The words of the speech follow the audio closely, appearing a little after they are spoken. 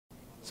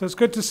So it's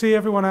good to see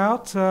everyone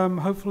out.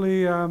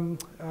 Hopefully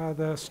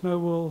the snow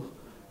will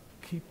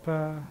keep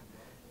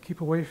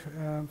away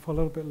for a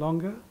little bit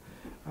longer.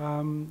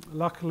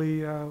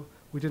 Luckily,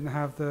 we didn't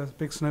have the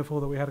big snowfall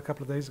that we had a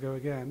couple of days ago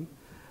again.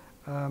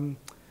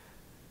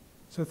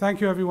 So thank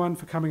you everyone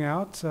for coming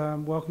out.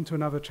 Welcome to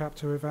another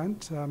chapter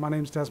event. My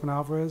name is Desmond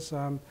Alvarez.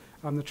 I'm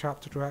the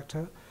chapter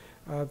director.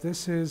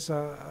 This is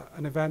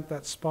an event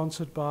that's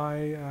sponsored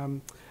by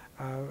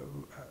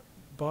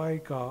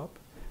GARP.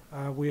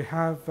 We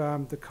have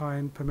the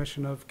kind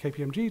permission of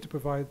KPMG to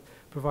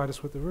provide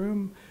us with the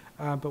room,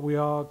 but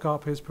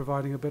GARP is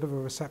providing a bit of a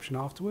reception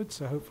afterwards,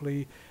 so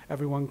hopefully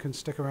everyone can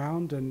stick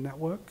around and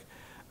network.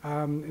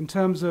 In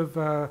terms of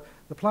the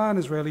plan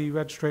is really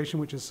registration,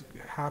 which has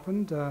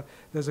happened.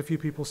 There's a few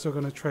people still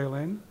going to trail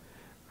in.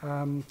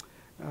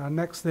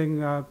 Next thing,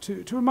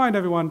 to remind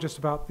everyone just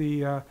about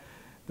the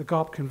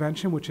GARP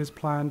convention, which is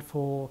planned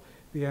for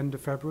the end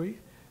of February.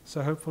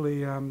 So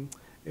hopefully,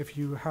 if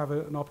you have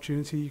an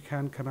opportunity, you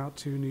can come out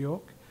to New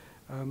York.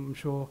 I'm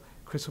sure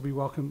Chris will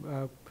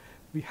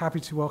be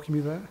happy to welcome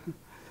you there.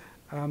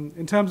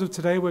 In terms of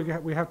today,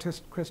 we have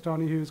Chris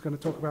Donohue, who's going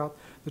to talk about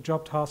the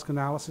job task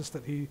analysis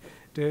that he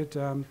did.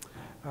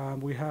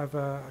 We have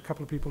a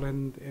couple of people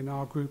in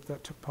our group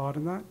that took part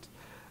in that.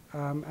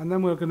 And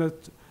then we're going to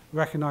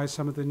recognize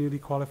some of the newly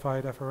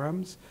qualified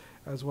FRMs,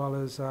 as well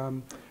as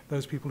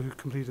those people who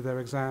completed their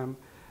exam.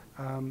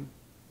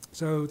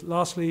 So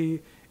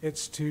lastly,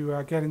 it's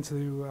to get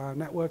into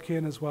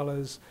networking, as well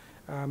as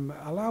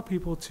allow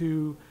people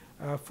to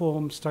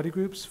form study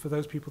groups for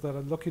those people that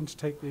are looking to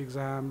take the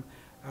exam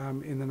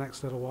in the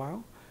next little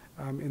while,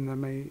 in the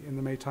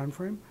May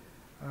timeframe.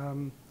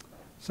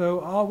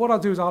 So what I'll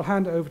do is I'll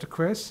hand it over to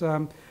Chris.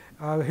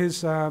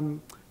 His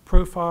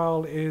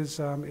profile is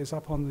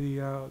up on the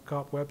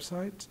GARP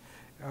website.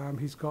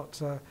 He's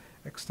got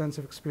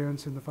extensive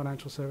experience in the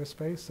financial service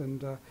space,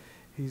 and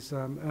he's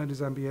earned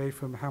his MBA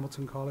from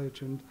Hamilton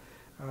College and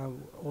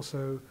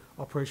also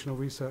operational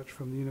research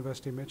from the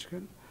University of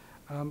Michigan.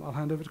 I'll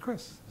hand over to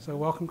Chris. So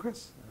welcome,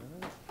 Chris.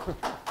 So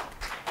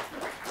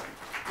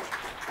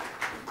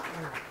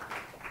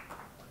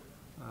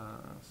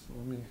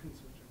let me,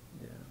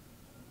 yeah.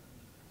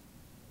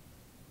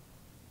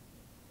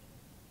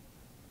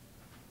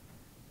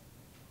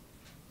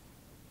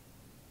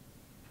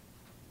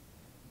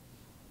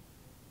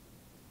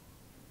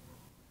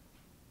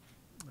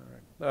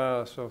 All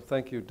right. So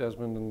thank you,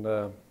 Desmond,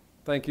 and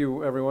thank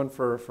you, everyone,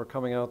 for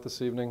coming out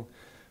this evening.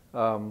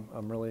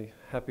 I'm really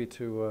happy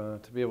to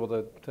be able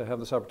to have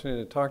this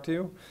opportunity to talk to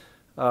you.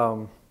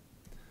 I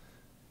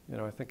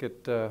think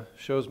it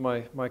shows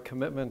my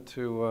commitment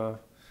to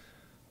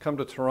come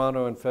to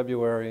Toronto in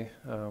February.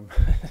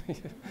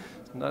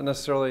 Not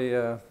necessarily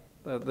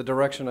the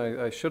direction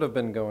I should have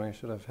been going. I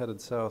should have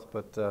headed south,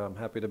 but I'm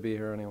happy to be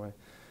here anyway.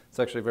 It's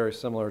actually very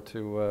similar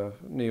to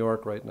New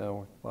York right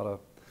now, a lot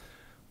of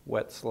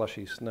wet,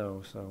 slushy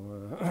snow.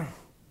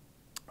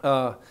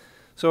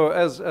 So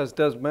as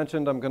Des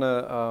mentioned, I'm going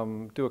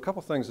to do a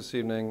couple things this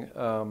evening,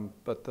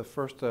 but the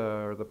first,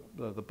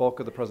 the bulk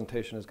of the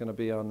presentation is going to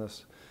be on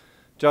this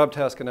job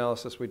task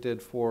analysis we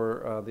did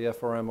for the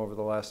FRM over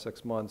the last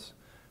 6 months.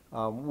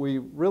 We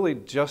really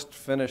just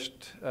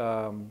finished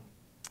the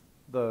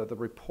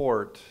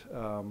report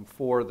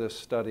for this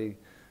study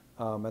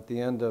at the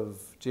end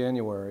of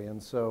January,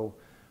 and so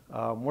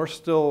we're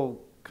still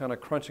kind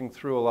of crunching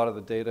through a lot of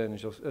the data, and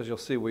as you'll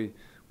see, we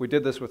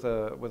did this with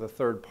a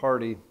third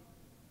party.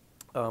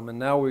 And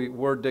now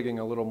we're digging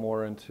a little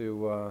more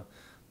into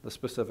the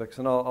specifics,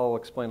 and I'll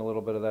explain a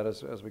little bit of that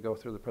as we go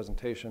through the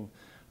presentation.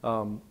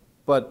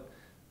 But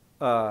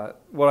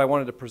what I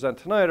wanted to present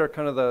tonight are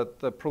kind of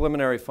the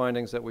preliminary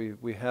findings that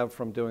we have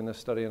from doing this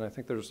study, and I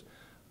think there's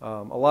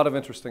a lot of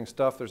interesting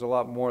stuff. There's a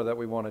lot more that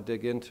we want to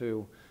dig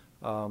into,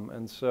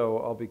 and so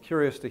I'll be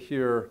curious to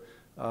hear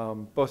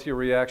both your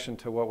reaction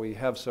to what we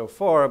have so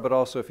far, but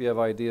also if you have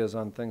ideas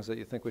on things that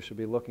you think we should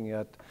be looking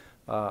at,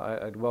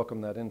 I'd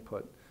welcome that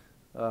input.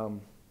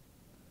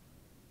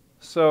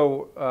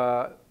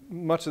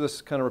 Much of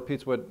this kind of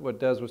repeats what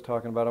Des was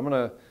talking about. I'm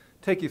going to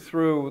take you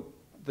through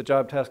the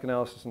job task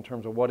analysis in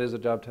terms of what is a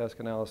job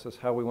task analysis,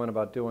 how we went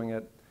about doing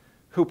it,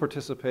 who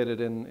participated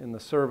in the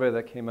survey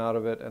that came out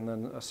of it, and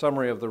then a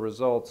summary of the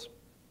results,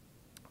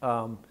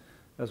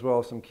 as well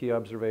as some key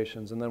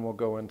observations, and then we'll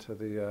go into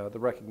the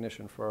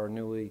recognition for our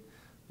newly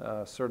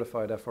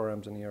certified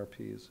FRMs and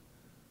ERPs.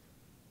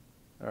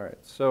 All right,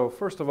 so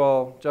first of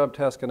all, job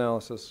task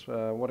analysis.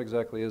 What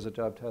exactly is a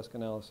job task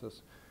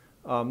analysis?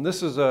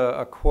 This is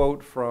a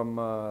quote from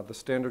the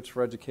Standards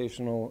for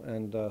Educational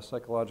and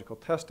Psychological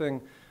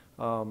Testing,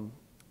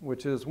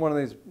 which is one of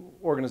these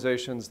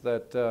organizations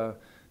that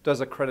does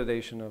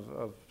accreditation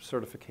of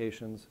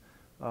certifications.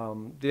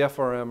 The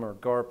FRM, or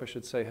GARP I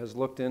should say, has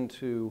looked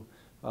into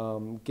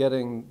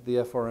getting the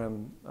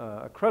FRM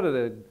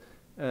accredited,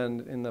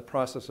 and in the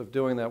process of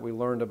doing that, we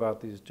learned about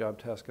these job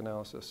task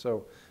analysis.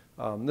 So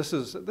this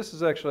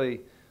is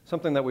actually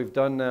something that we've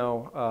done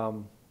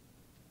now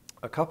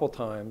a couple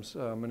times,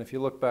 and if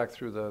you look back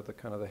through the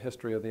kind of the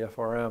history of the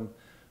FRM,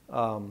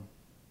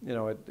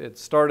 it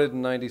started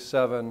in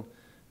 '97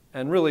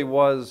 and really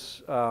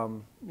was,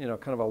 kind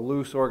of a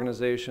loose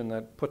organization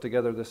that put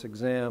together this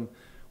exam.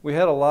 We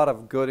had a lot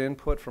of good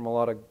input from a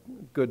lot of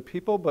good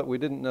people, but we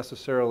didn't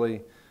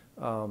necessarily,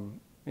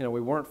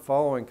 we weren't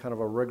following kind of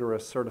a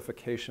rigorous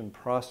certification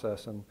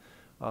process. And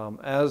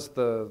as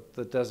the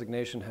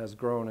designation has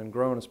grown and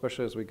grown,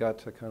 especially as we got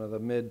to kind of the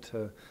mid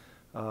to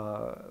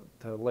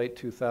late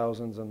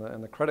 2000s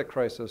and the credit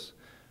crisis,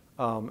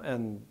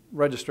 and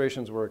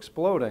registrations were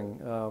exploding.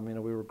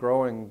 We were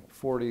growing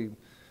 40%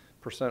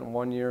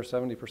 one year,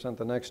 70%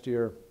 the next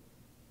year.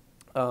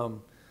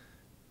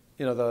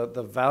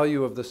 The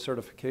value of this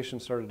certification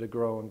started to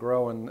grow and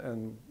grow,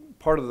 and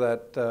part of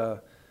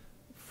that,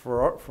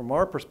 from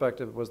our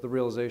perspective, was the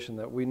realization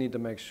that we need to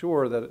make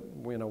sure that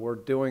we're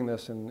doing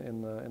this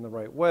in the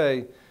right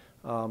way,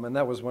 and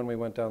that was when we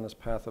went down this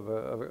path of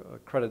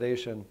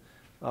accreditation.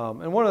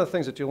 And one of the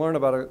things that you learn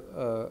about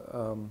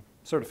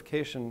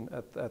certification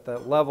at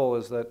that level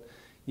is that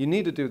you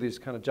need to do these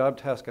kind of job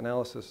task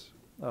analysis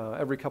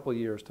every couple of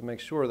years to make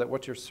sure that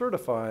what you're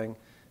certifying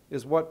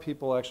is what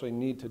people actually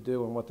need to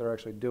do and what they're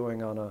actually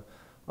doing on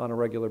a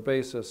regular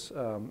basis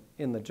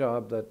in the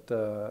job that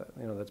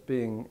that's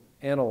being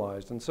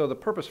analyzed. And so the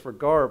purpose for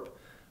GARP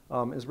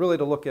is really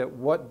to look at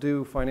what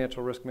do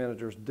financial risk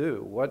managers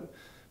do.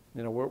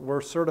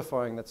 We're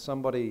certifying that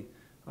somebody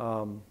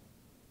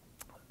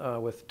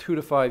with 2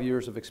 to 5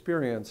 years of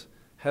experience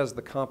has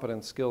the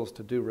competent skills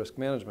to do risk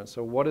management.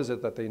 So what is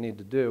it that they need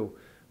to do?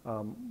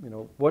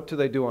 What do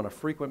they do on a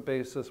frequent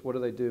basis? What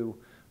do they do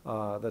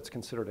that's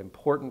considered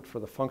important for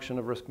the function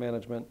of risk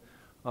management?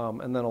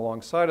 And then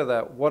alongside of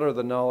that, what are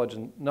the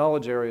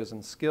knowledge areas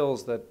and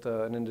skills that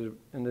an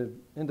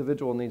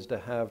individual needs to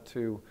have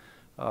to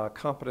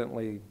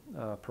competently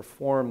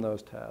perform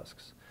those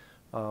tasks?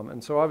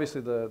 And so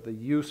obviously the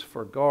use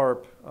for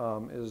GARP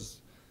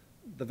is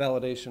the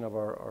validation of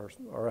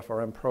our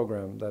FRM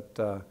program,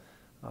 that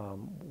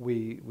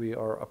we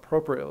are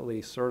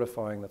appropriately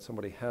certifying that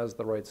somebody has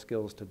the right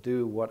skills to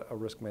do what a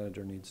risk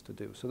manager needs to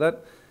do. So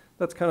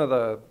that's kind of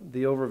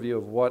the overview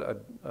of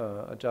what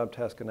a job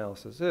task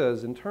analysis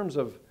is. In terms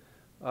of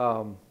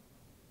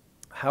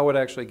how it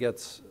actually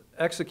gets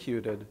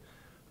executed,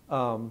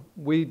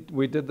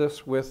 we did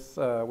this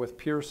with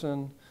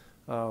Pearson.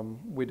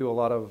 We do a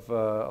lot of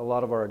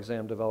our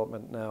exam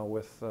development now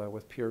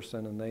with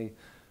Pearson, and they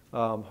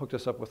hooked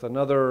us up with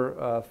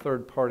another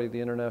third party,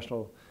 the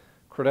International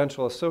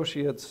Credential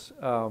Associates,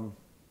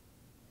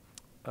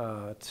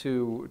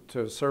 to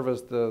serve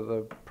as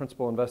the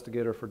principal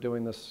investigator for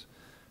doing this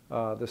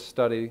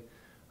study.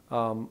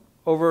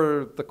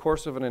 Over the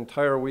course of an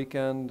entire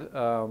weekend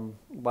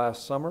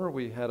last summer,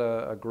 we had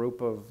a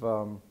group of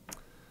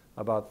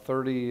about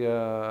 30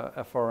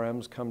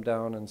 FRMs come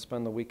down and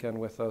spend the weekend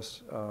with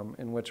us,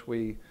 in which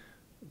we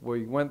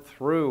went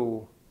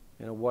through,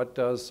 what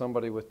does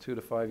somebody with 2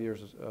 to 5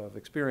 years of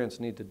experience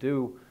need to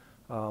do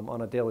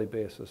on a daily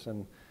basis,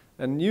 and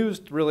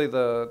used really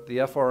the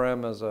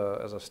FRM as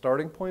a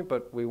starting point,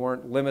 but we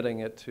weren't limiting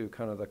it to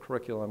kind of the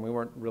curriculum. We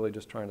weren't really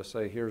just trying to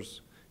say,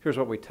 here's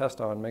what we test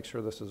on, make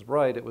sure this is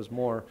right. It was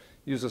more,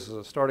 use this as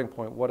a starting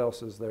point. What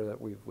else is there that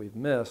we've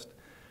missed?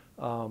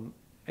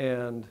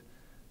 And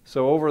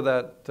so over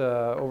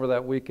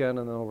that weekend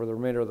and then over the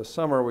remainder of the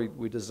summer,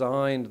 we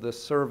designed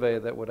this survey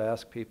that would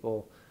ask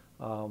people,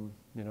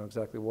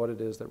 exactly what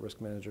it is that risk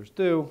managers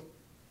do,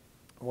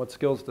 what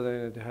skills do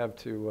they need to have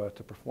to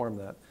perform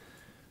that.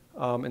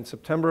 In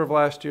September of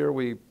last year,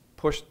 we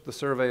pushed the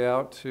survey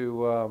out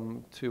to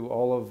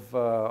all of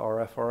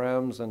our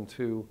FRMs and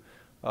to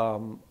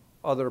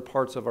other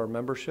parts of our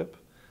membership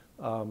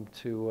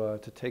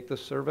to take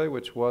this survey,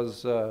 which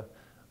was a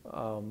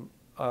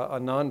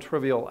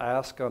non-trivial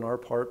ask on our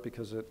part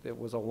because it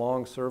was a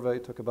long survey.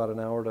 It took about an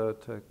hour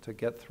to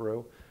get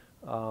through.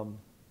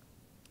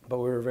 But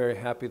we were very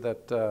happy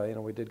that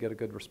we did get a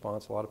good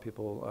response. A lot of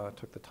people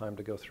took the time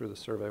to go through the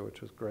survey,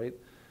 which was great.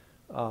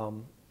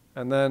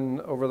 And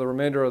then over the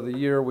remainder of the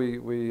year, we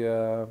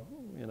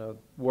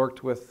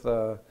worked with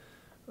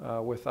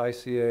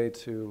ICA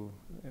to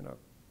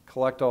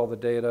collect all the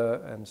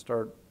data and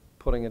start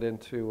putting it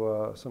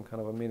into some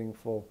kind of a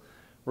meaningful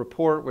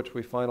report, which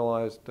we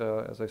finalized,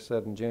 as I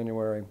said, in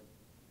January.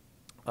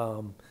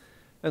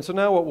 And so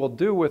now what we'll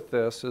do with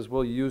this is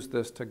we'll use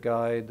this to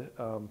guide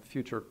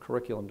future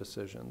curriculum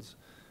decisions.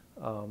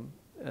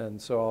 And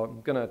so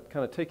I'm going to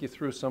kind of take you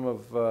through some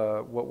of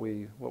what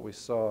we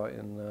saw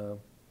in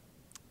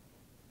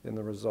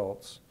the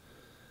results.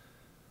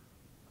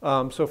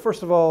 So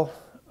first of all,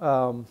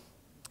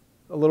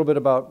 a little bit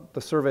about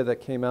the survey that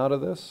came out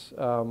of this.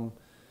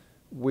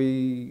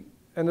 We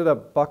ended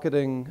up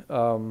bucketing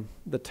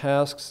the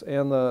tasks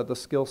and the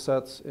skill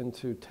sets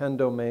into 10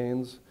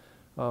 domains,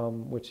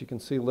 which you can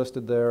see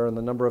listed there, and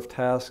the number of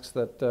tasks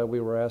that we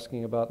were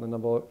asking about, and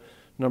the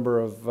number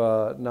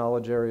of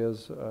knowledge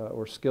areas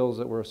or skills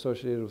that were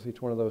associated with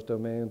each one of those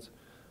domains.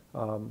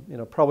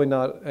 Probably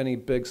not any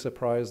big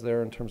surprise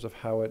there in terms of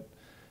how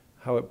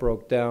it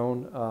broke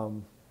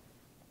down.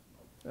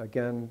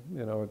 Again,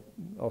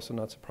 also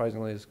not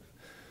surprisingly, is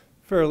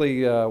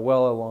fairly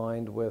well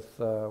aligned with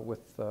the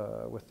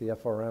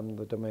FRM,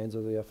 the domains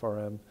of the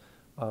FRM,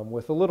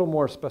 with a little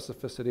more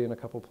specificity in a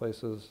couple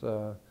places,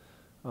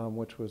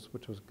 which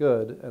was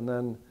good. And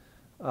then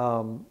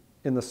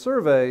in the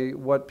survey,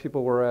 what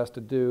people were asked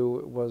to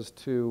do was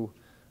to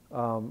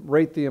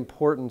rate the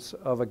importance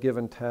of a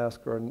given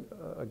task or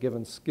a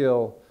given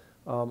skill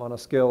on a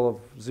scale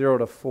of 0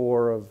 to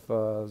 4,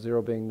 of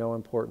 0 being no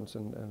importance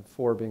and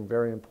 4 being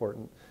very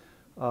important.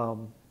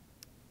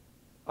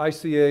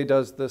 ICA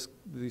does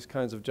these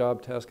kinds of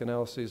job task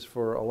analyses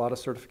for a lot of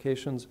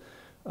certifications,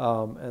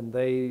 and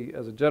they,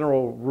 as a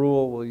general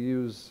rule, will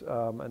use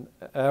an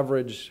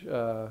average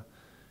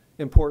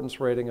importance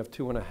rating of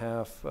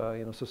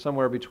 2.5, so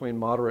somewhere between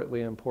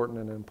moderately important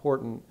and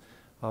important.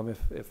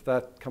 If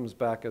that comes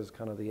back as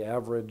kind of the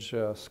average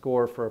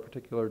score for a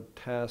particular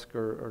task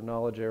or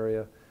knowledge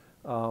area,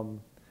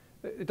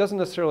 it doesn't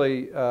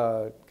necessarily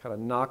kind of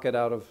knock it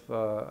out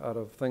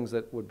of things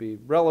that would be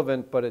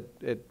relevant, but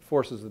it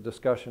forces the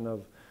discussion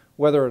of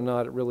whether or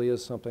not it really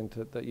is something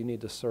that you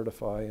need to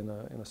certify in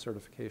a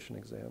certification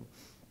exam.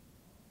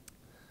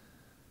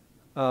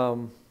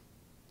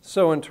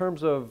 So in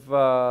terms of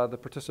the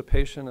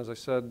participation, as I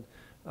said,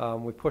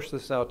 we pushed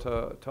this out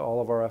to all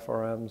of our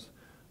FRMs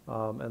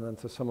and then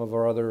to some of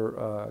our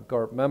other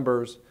GARP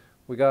members.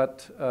 We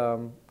got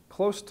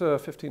close to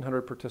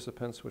 1,500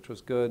 participants, which was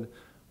good.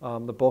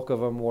 The bulk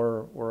of them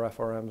were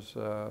FRMs,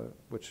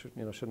 which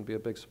shouldn't be a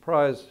big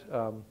surprise.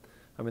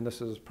 I mean,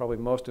 this is probably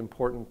most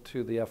important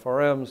to the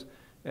FRMs,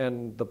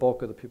 and the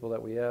bulk of the people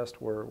that we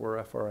asked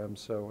were FRMs,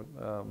 so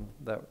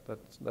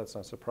that's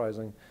not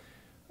surprising.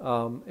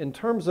 In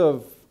terms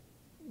of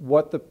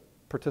what the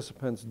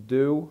participants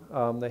do,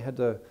 they had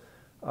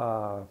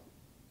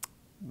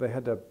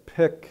to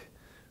pick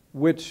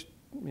which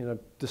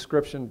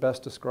description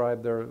best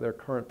described their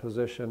current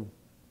position,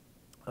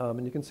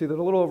 and you can see that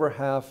a little over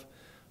half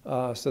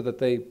said that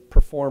they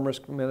perform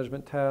risk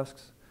management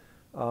tasks.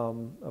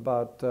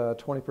 About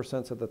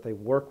 20% said that they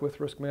work with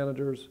risk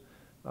managers.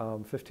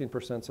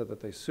 15% said that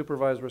they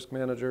supervise risk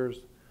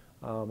managers.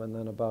 And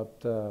then about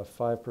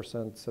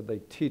 5% said they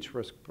teach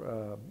risk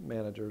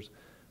managers.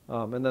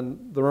 And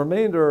then the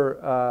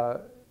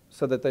remainder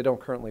said that they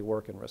don't currently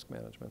work in risk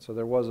management. So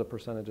there was a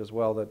percentage as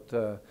well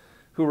that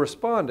who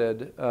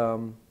responded,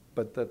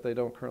 but that they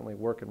don't currently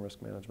work in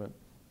risk management.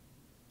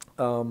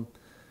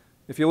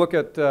 If you look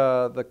at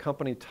the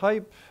company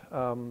type,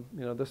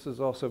 this is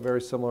also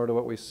very similar to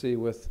what we see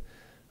with,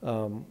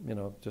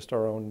 just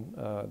our own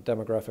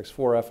demographics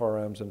for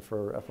FRMs and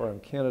for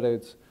FRM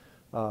candidates.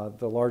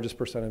 The largest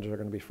percentages are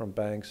going to be from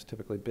banks,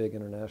 typically big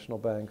international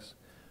banks.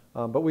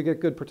 But we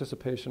get good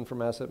participation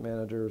from asset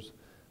managers,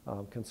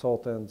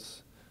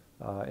 consultants,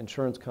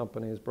 insurance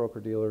companies,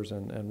 broker-dealers,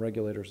 and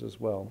regulators as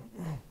well.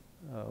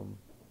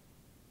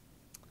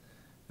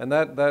 And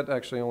that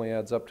actually only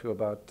adds up to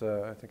about,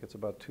 I think it's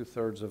about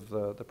 2/3 of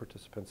the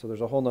participants. So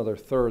there's a whole other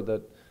third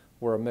that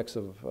were a mix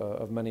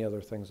of many other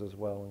things as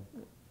well.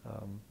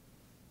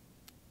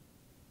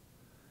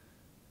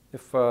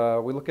 If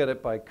we look at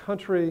it by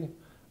country,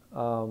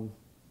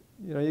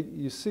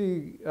 you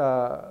see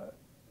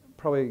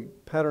probably a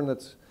pattern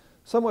that's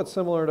somewhat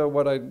similar to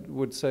what I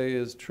would say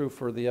is true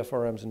for the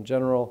FRMs in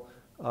general.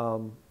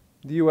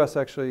 The U.S.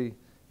 actually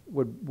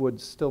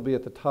would still be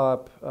at the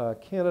top.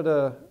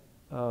 Canada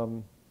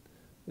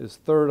is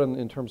third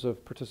in terms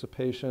of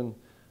participation.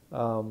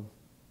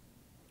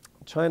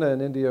 China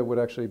and India would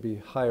actually be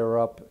higher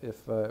up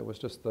if it was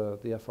just the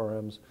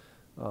FRMs.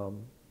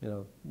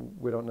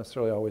 We don't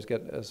necessarily always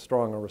get as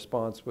strong a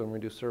response when we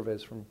do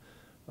surveys from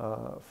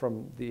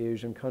the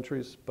Asian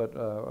countries, but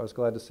I was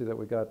glad to see that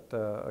we got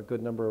a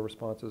good number of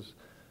responses,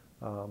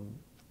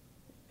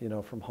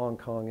 from Hong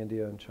Kong,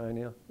 India, and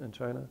China.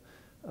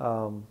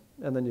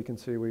 And then you can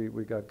see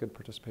we got good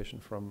participation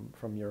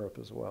from Europe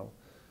as well.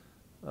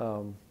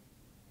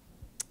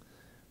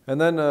 And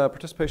then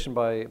participation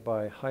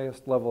by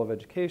highest level of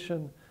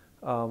education.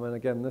 And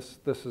again,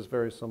 this is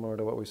very similar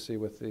to what we see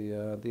with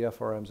the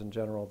FRMs in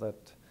general,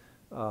 that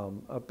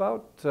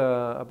about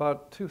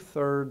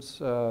 2/3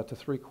 to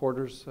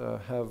 3/4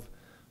 have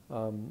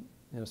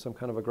some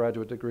kind of a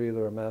graduate degree,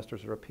 either a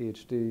master's or a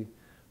PhD.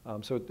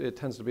 So it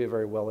tends to be a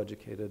very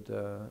well-educated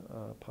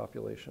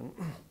population.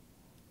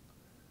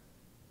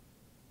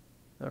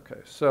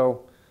 Okay,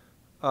 so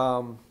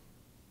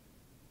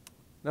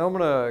now I'm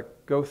going to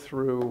go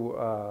through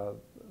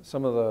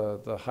some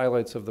of the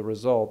highlights of the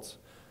results,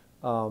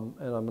 and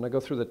I'm going to go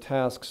through the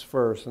tasks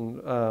first.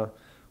 And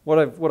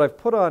what I've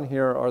put on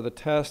here are the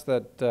tasks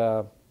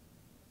that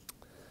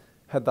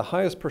had the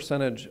highest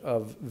percentage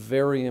of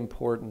very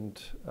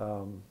important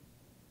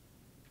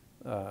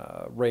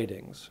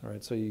ratings.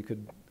 Right, so you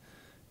could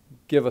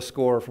give a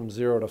score from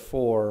 0 to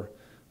 4,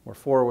 where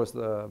 4 was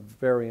the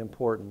very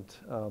important.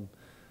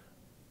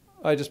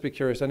 I'd just be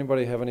curious,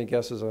 anybody have any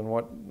guesses on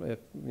what, if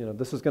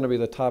this is going to be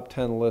the top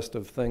 10 list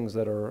of things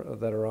that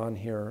are on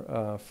here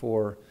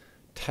for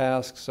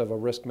tasks of a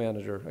risk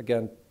manager?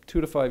 Again,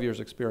 2 to 5 years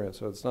experience,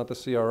 so it's not the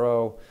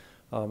CRO,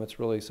 it's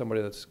really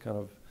somebody that's kind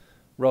of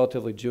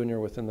relatively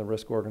junior within the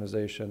risk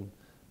organization.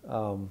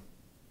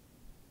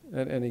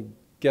 any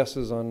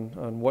guesses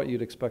on what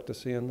you'd expect to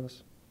see in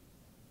this?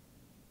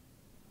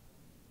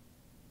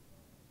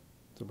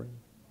 Sabrina?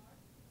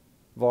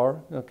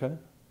 VAR, okay.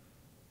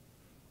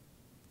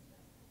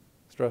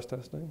 Stress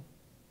testing?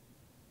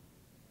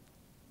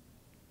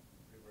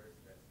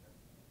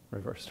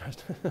 Reverse stress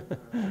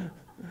testing.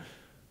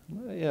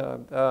 Yeah,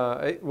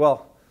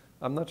 well,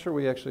 I'm not sure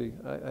we actually,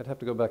 I'd have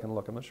to go back and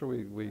look. I'm not sure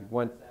we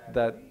went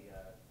that.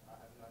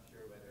 I'm not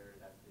sure whether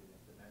that's been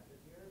implemented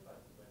here,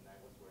 but when I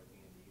was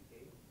working in the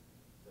UK,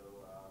 so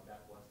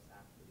that was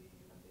actually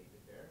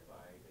mandated there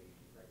by the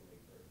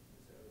regulator.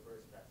 It's a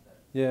reverse stress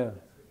test. Yeah.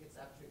 It's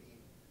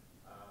actually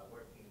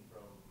working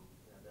from,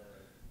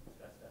 the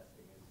stress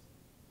testing is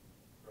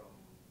from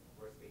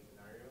worst case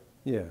scenario.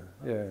 Yeah,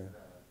 yeah.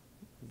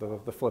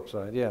 The flip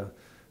side, yeah.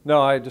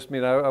 No, I just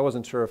mean I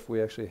wasn't sure if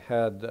we actually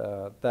had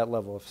that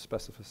level of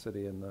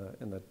specificity in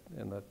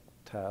the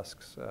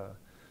tasks.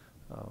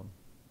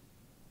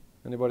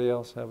 Anybody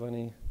else have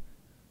any?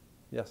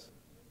 Yes.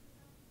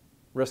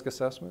 Risk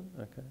assessment.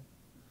 Okay.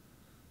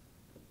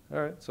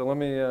 All right. So let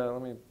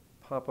me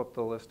pop up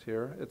the list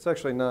here. It's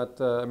actually not.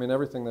 I mean,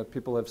 everything that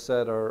people have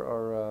said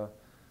are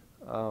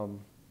on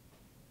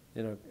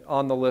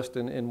the list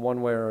in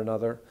one way or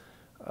another.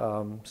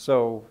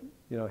 So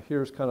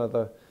here's kind of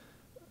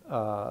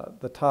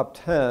the top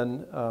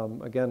 10.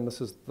 Again,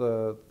 this is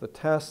the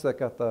tasks that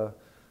got the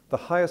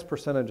highest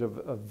percentage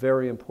of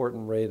very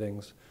important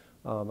ratings,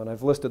 and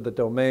I've listed the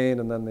domain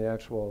and then the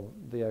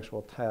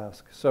actual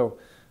task. So,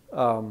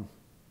 a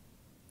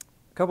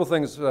couple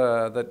things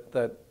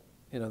that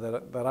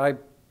I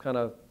kind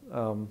of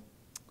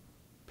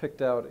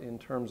picked out in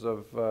terms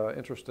of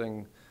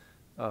interesting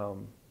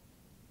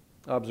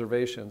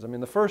observations. I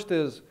mean, the first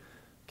is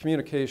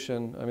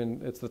communication. I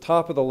mean, it's the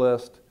top of the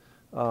list.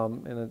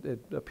 And it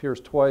appears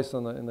twice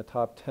in the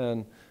top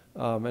 10.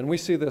 And we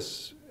see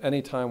this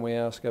anytime we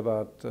ask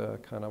about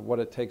kind of what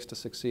it takes to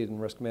succeed in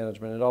risk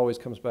management. It always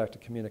comes back to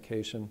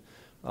communication.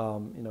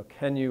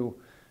 Can you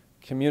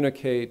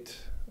communicate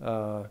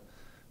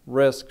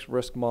risks,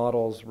 risk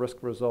models, risk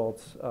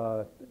results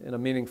in a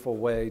meaningful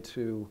way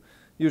to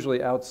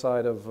usually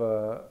outside of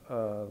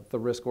the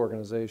risk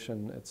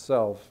organization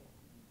itself?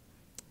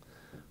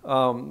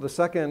 The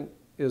second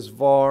is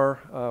VAR,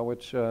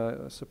 which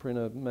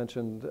Sabrina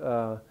mentioned.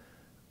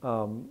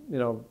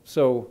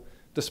 So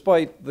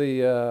despite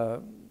the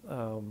a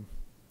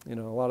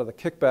lot of the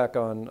kickback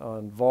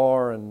on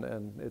VAR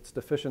and its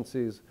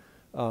deficiencies,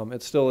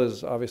 it still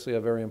is obviously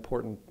a very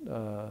important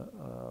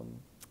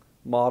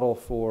model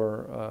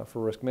for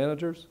risk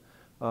managers.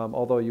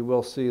 Although you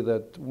will see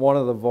that one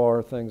of the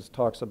VAR things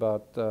talks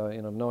about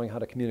knowing how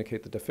to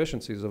communicate the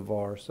deficiencies of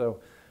VAR. So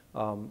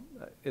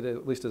it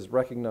at least is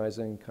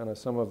recognizing kind of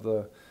some of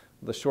the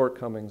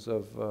shortcomings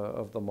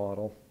of the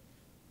model.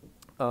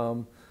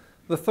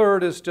 The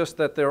third is just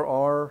that there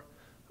are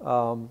a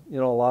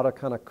lot of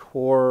kind of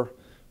core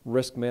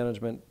risk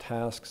management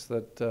tasks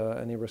that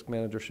any risk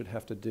manager should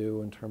have to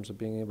do in terms of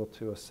being able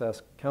to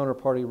assess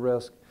counterparty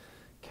risk,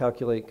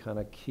 calculate kind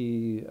of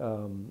key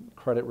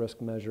credit risk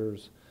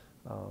measures,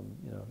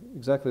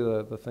 exactly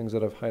the things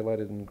that I've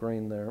highlighted in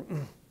green there.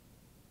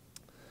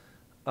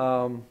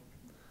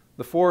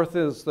 The fourth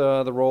is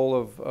the role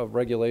of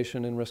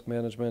regulation in risk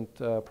management.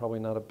 Probably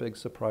not a big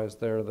surprise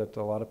there that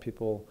a lot of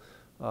people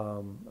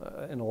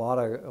in a lot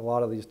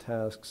of these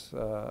tasks,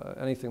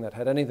 anything that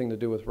had anything to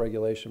do with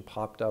regulation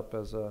popped up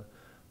as a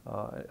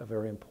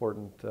very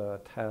important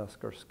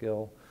task or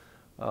skill.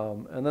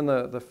 And then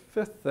the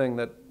fifth thing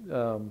that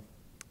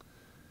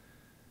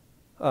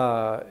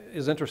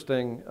is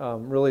interesting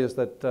really is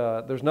that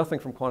there's nothing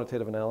from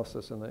quantitative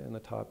analysis in the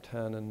top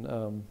 10, and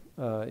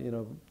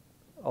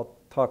I'll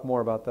talk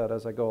more about that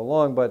as I go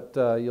along, but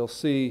you'll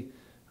see,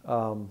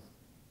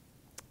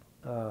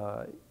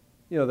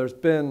 there's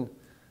been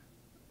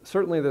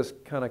certainly this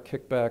kind of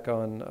kickback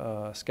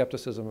on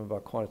skepticism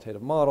about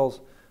quantitative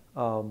models,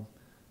 and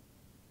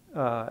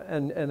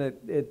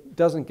it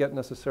doesn't get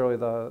necessarily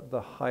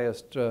the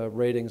highest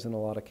ratings in a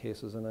lot of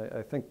cases, and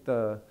I think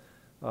there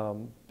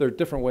are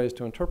different ways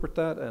to interpret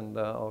that, and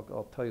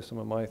I'll tell you some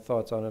of my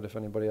thoughts on it if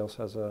anybody else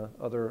has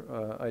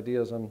other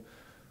ideas on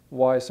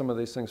why some of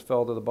these things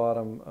fell to the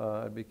bottom.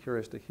 I'd be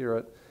curious to hear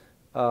it.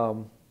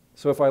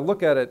 So if I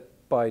look at it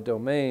by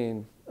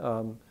domain,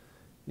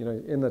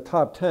 in the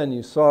top 10,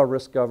 you saw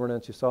risk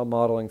governance, you saw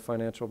modeling,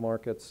 financial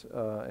markets,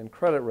 and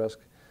credit risk.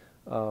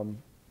 So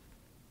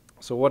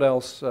what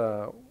else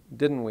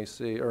didn't we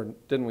see in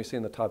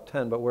the top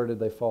 10, but where did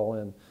they fall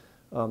in?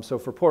 So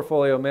for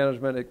portfolio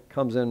management, it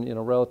comes in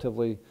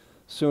relatively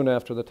soon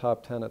after the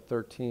top 10 at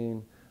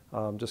 13,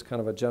 just kind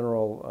of a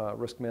general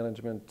risk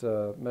management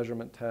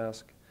measurement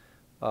task.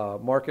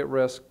 Market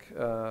risk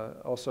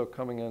also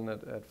coming in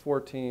at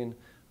 14.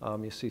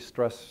 You see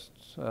stress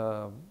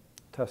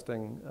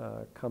testing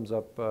comes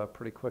up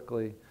pretty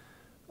quickly.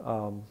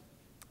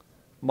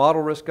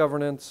 Model risk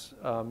governance,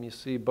 you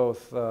see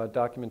both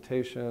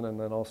documentation and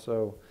then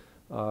also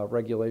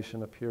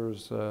regulation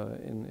appears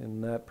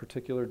in that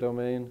particular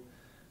domain.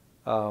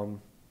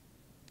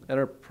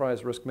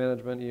 Enterprise risk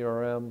management,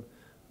 ERM,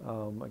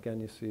 Again,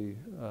 you see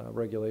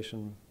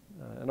regulation,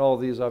 and all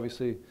of these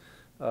obviously,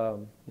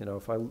 you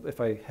know, if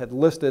I had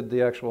listed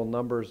the actual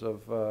numbers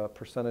of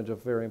percentage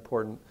of very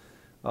important,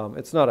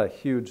 it's not a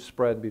huge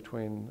spread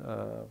between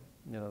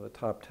you know, the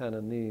top 10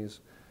 and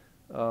these.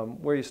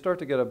 Where you start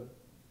to get a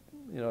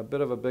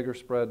bit of a bigger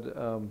spread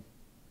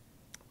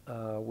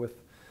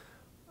with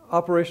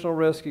operational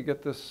risk, you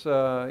get this,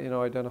 you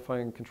know,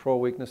 identifying control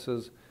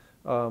weaknesses.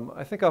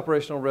 I think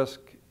operational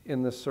risk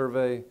in this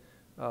survey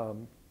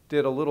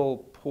did a little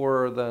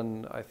poorer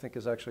than I think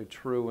is actually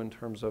true in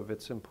terms of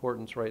its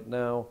importance right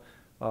now,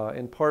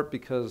 in part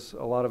because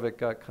a lot of it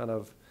got kind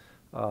of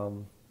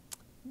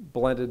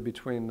blended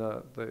between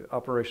the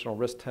operational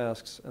risk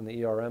tasks and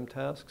the ERM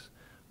tasks.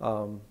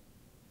 So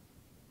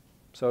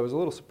I was a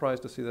little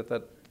surprised to see that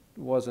that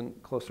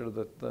wasn't closer to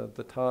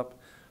the top.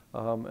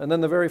 And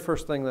then the very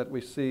first thing that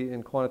we see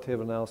in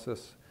quantitative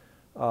analysis,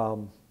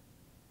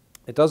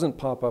 it doesn't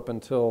pop up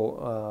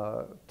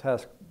until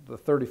the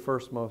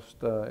 31st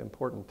most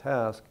important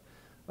task,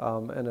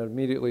 and it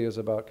immediately is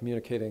about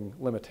communicating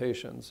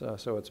limitations.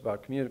 So it's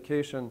about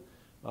communication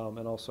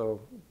and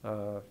also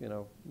you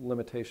know,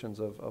 limitations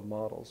of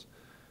models.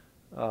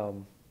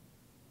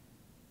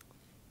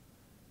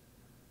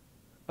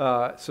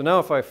 So now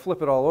if I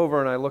flip it all over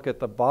and I look at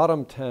the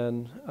bottom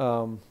 10,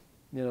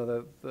 you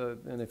know,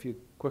 and if you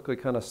quickly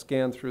kind of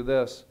scan through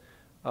this,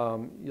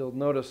 you'll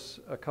notice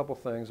a couple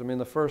things. I mean,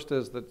 the first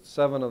is that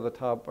 7 of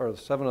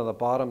the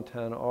bottom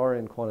 10 are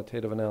in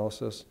quantitative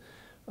analysis.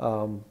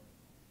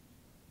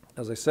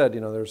 As I said,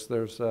 you know, there's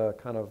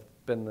kind of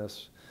been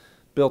this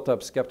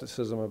built-up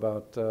skepticism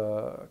about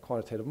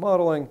quantitative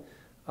modeling,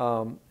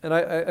 and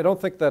I don't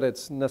think that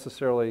it's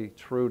necessarily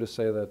true to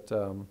say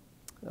that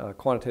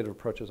quantitative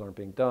approaches aren't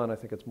being done. I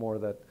think it's more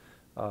that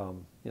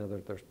you know,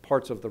 there's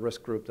parts of the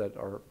risk group that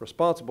are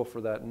responsible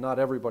for that, and not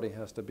everybody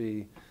has to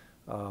be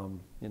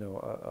you know,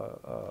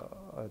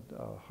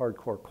 a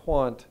hardcore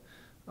quant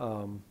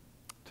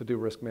to do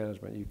risk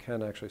management. You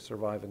can actually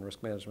survive in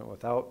risk management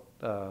without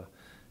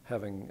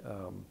having,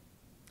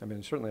 I mean,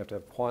 you certainly have to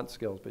have quant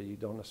skills, but you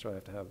don't necessarily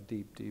have to have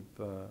deep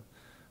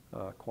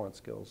quant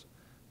skills.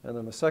 And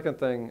then the second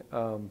thing,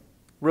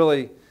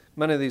 really,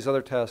 many of these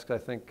other tasks, I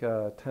think,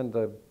 tend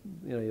to,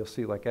 you know, you'll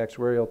see like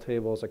actuarial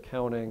tables,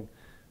 accounting,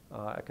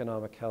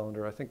 economic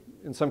calendar. I think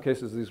in some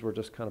cases these were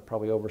just kind of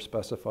probably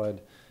overspecified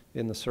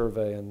in the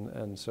survey,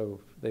 and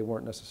so they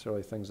weren't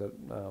necessarily things that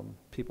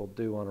people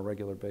do on a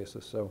regular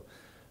basis. So,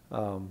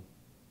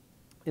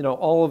 you know,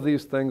 all of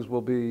these things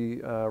will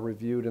be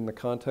reviewed in the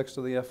context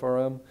of the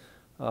FRM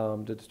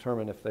to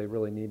determine if they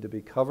really need to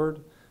be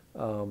covered,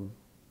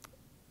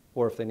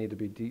 or if they need to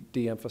be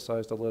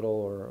de-emphasized a little,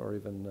 or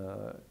even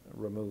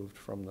removed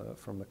from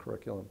the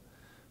curriculum.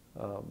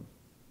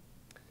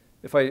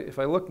 If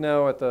I look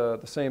now at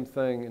the same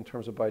thing in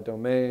terms of by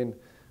domain,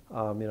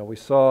 you know, we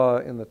saw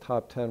in the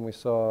top 10, we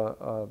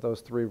saw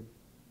those 3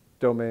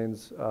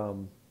 domains,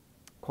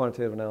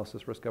 quantitative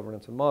analysis, risk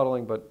governance, and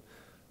modeling, but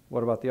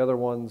what about the other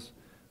ones?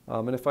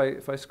 And if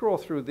I scroll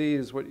through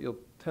these, what you'll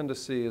tend to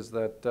see is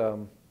that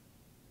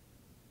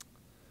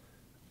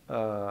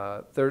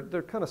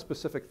they're kind of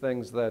specific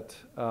things that,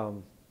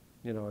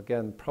 you know,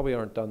 again, probably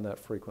aren't done that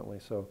frequently.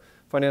 So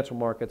financial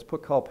markets,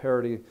 put-call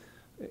parity,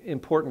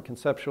 important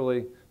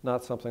conceptually,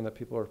 not something that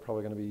people are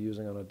probably going to be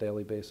using on a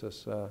daily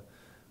basis.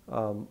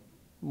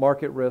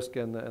 Market risk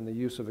and the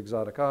use of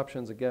exotic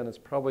options, again, it's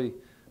probably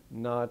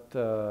not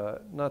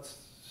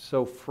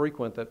so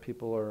frequent that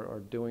people are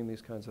doing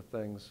these kinds of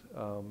things,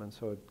 and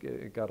so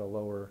it got a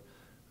lower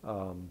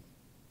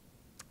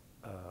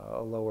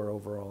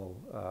overall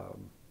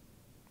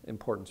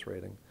importance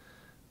rating.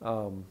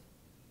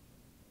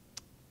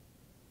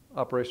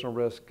 Operational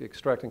risk,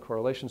 extracting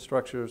correlation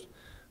structures.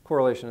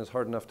 Correlation is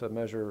hard enough to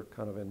measure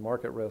kind of in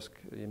market risk.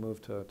 You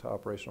move to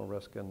operational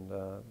risk, and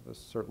this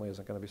certainly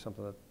isn't going to be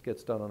something that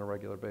gets done on a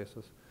regular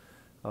basis.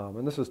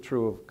 And this is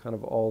true of kind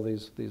of all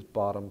these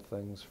bottom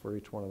things for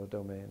each one of the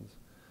domains.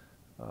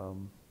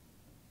 All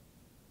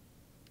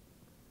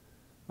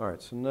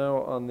right, so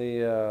now on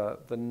the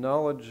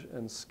knowledge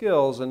and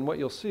skills, and what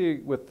you'll see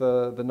with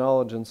the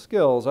knowledge and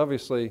skills,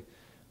 obviously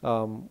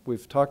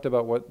we've talked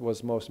about what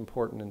was most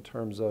important in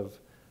terms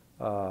of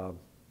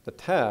the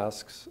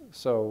tasks,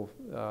 so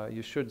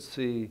you should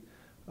see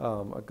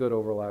a good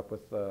overlap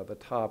with the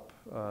top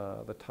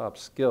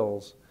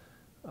skills.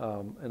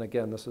 And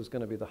again, this is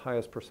going to be the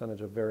highest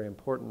percentage of very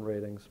important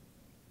ratings.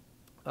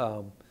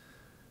 And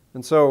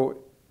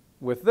so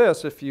with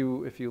this, if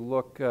you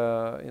look, you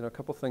know, a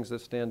couple things that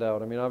stand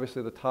out. I mean,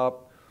 obviously the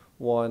top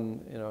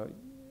one, you know,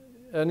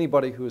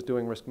 anybody who is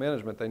doing risk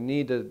management, they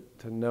need to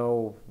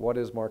know what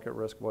is market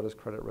risk, what is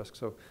credit risk.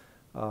 So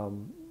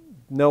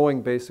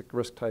knowing basic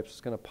risk types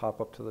is going to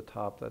pop up to the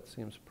top. That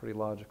seems pretty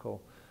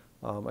logical.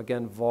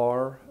 Again,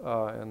 VAR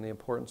and the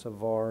importance of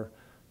VAR,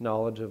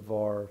 knowledge of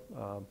VAR,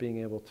 being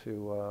able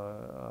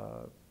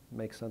to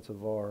make sense of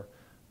VAR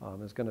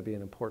is going to be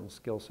an important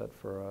skill set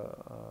for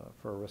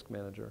a risk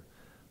manager.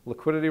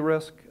 Liquidity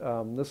risk,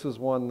 this is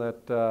one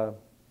that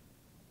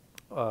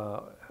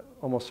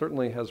almost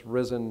certainly has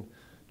risen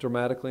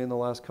dramatically in the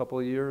last couple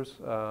of years.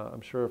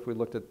 I'm sure if we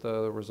looked at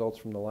the results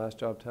from the last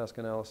job task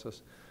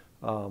analysis,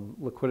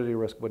 liquidity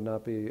risk would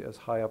not be as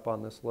high up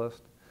on this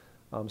list.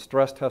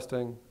 Stress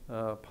testing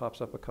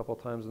pops up a couple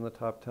times in the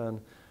top 10.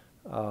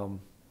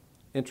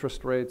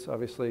 Interest rates,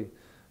 obviously,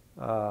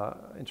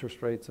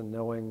 interest rates and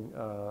knowing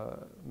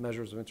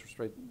measures of interest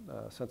rate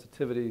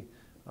sensitivity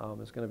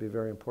is going to be a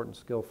very important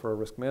skill for a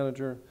risk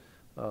manager.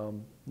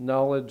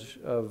 Knowledge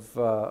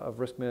of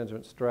risk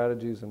management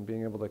strategies and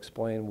being able to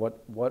explain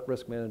what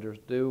risk managers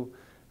do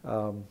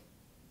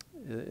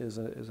is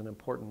an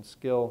important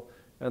skill.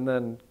 And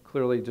then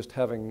clearly just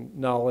having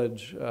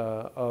knowledge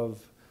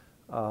of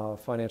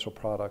financial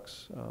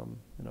products.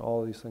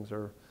 All of these things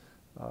are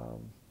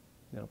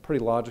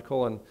pretty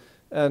logical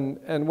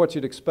and what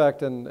you'd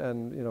expect.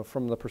 And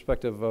from the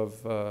perspective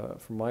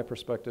of from my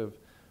perspective,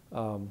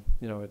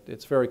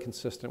 it's very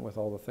consistent with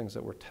all the things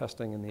that we're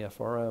testing in the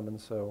FRM. And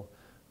so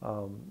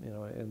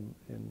in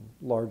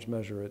large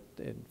measure,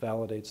 it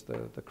validates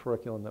the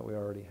curriculum that we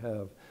already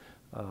have.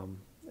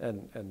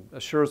 And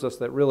assures us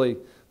that really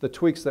the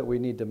tweaks that we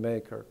need to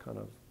make are kind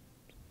of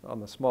on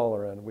the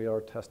smaller end. We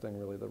are testing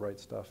really the right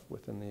stuff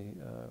within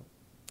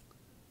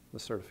the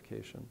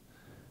certification.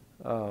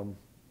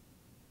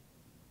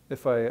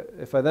 If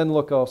I then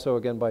look also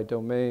again by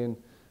domain,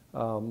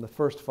 the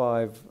first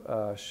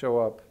 5 show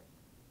up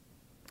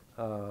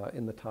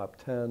in the top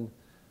 10.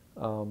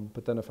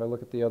 But then if I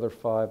look at the other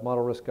 5,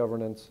 model risk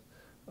governance,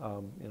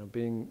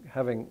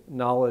 having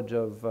knowledge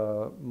of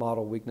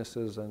model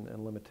weaknesses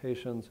and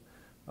limitations.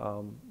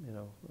 I've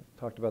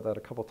talked about that a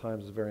couple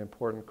times, is very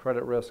important.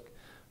 Credit risk,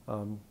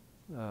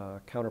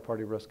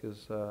 counterparty risk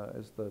is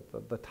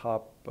the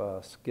top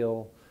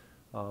skill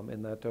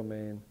in that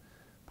domain.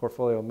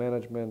 Portfolio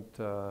management,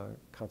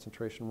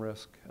 concentration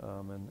risk,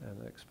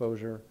 and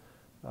exposure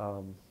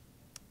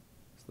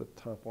is the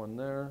top one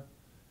there.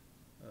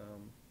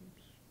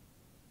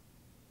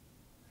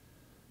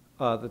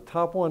 The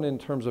top one in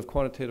terms of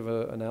quantitative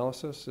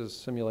analysis is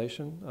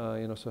simulation.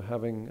 So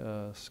having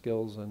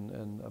skills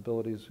and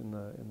abilities in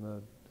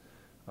the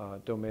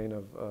domain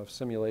of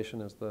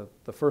simulation is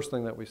the first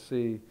thing that we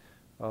see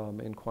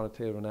in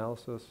quantitative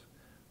analysis.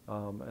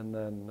 And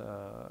then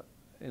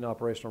in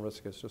operational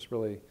risk, it's just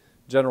really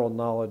general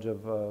knowledge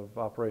of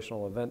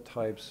operational event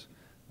types.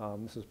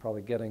 This is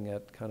probably getting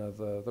at kind of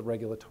the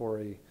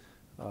regulatory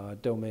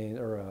domain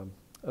or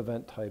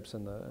event types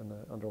and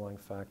the underlying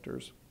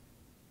factors.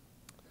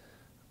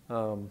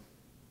 So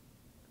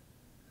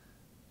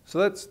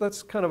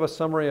that's kind of a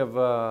summary of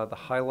the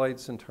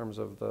highlights in terms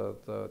of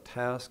the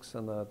tasks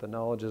and the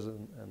knowledges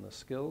and the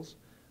skills.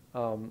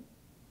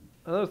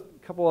 Another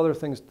couple other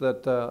things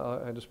that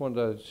I just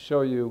wanted to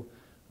show you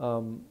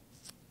to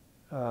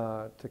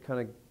kind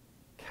of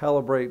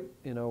calibrate,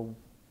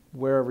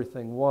 where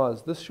everything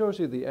was. This shows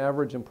you the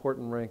average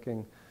important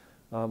ranking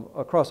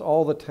across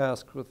all the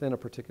tasks within a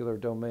particular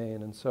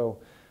domain. And so,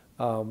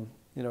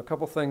 a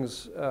couple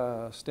things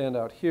stand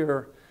out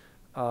here.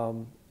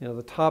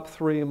 The top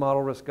 3,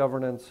 model risk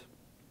governance,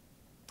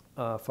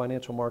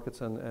 financial markets,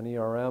 and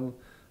ERM,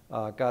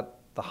 got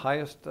the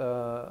highest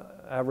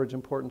average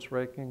importance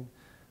ranking,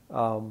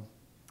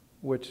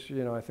 which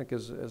I think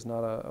is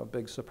not a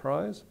big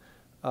surprise.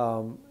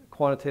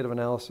 Quantitative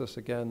analysis,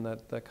 again,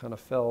 that kind of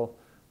fell,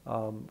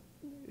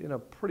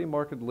 pretty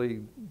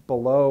markedly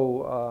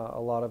below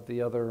a lot of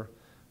the other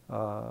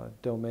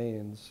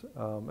domains.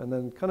 And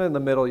then kind of in the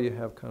middle, you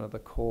have kind of the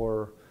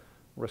core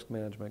risk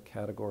management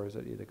categories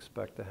that you'd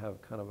expect to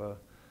have kind of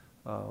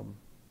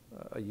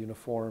a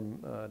uniform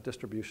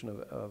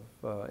distribution of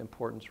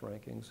importance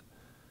rankings.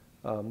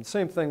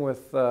 Same thing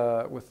with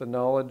the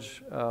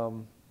knowledge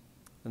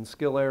and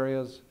skill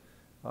areas.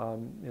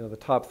 The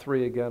top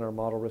 3 again are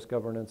model risk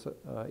governance,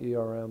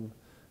 ERM,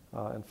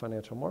 and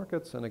financial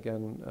markets, and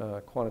again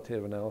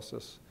quantitative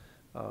analysis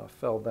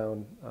fell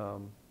down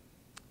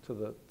to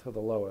the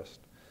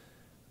lowest.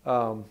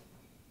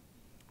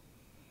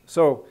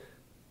 So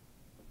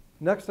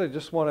next, I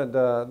just wanted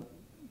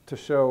to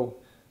show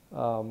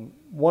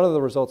one of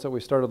the results that we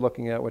started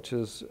looking at, which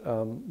is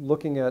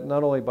looking at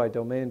not only by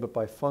domain but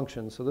by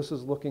function. So this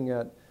is looking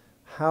at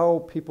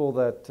how people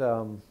that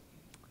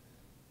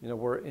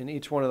were in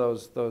each one of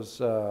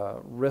those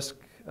risk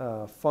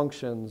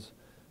functions,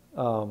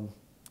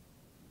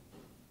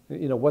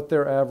 what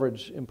their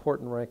average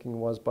important ranking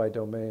was by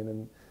domain.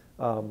 And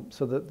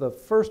so the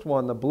first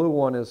one, the blue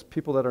one, is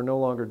people that are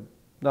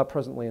not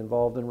presently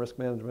involved in risk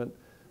management.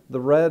 The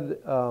red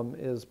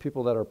is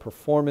people that are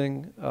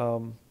performing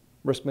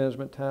risk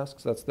management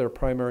tasks. That's their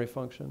primary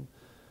function.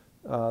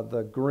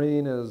 The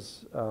green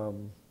is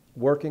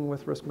working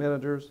with risk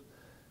managers.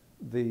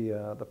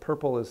 The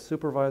purple is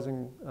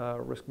supervising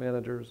risk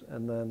managers,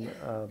 and then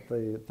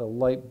the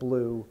light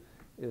blue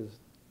is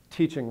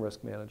teaching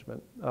risk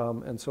management.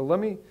 And so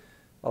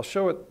I'll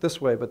show it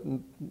this way, but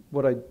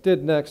what I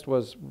did next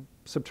was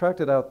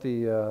subtracted out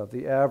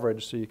the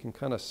average so you can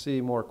kind of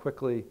see more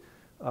quickly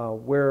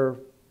where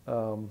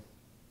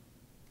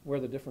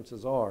the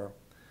differences are.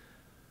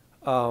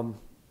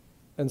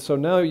 And so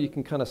now you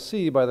can kind of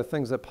see by the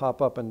things that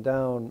pop up and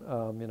down,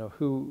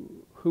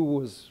 who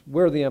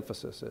where the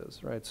emphasis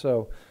is, right?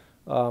 So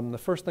the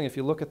first thing, if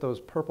you look at those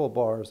purple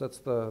bars, that's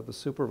the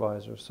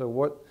supervisors. So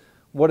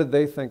what did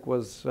they think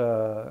was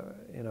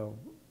the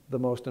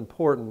most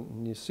important?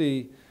 And you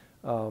see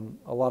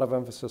a lot of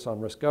emphasis on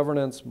risk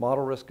governance,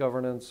 model risk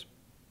governance,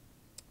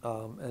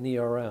 and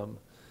ERM.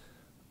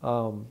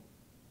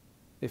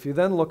 If you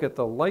then look at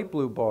the light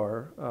blue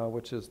bar,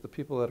 which is the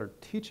people that are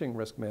teaching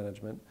risk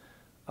management,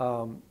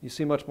 you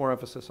see much more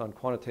emphasis on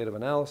quantitative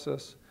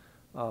analysis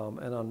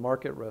and on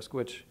market risk,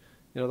 which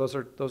those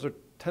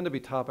tend to be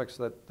topics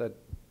that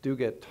do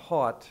get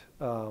taught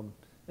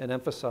and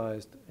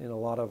emphasized in a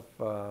lot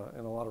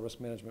of risk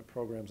management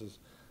programs as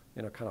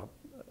kind of,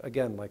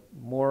 again, like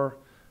more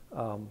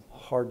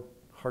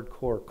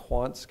hardcore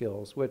quant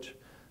skills, which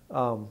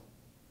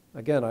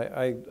again,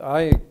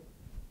 I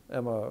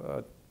am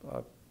a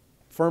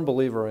firm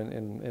believer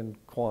in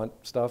quant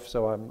stuff,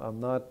 so I'm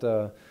not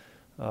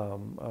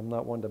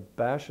one to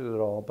bash it at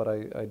all, but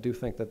I do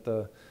think that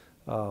the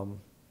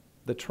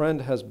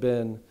trend has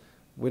been,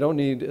 we don't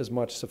need as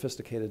much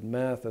sophisticated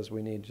math as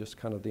we need just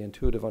kind of the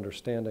intuitive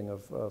understanding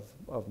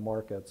of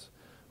markets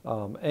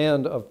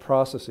and of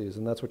processes,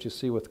 and that's what you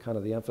see with kind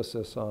of the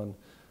emphasis on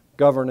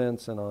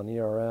governance and on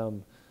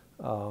ERM,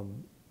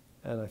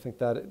 and I think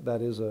that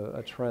is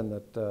a trend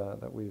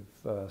that we've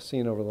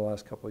seen over the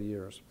last couple of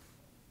years.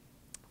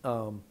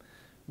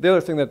 The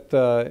other thing that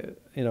I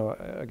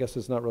guess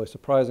is not really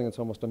surprising, it's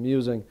almost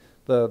amusing.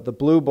 The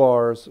blue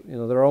bars,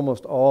 they're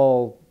almost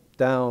all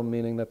down,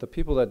 meaning that the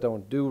people that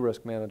don't do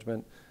risk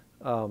management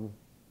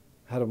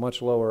had a much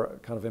lower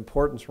kind of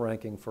importance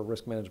ranking for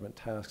risk management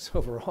tasks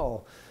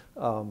overall.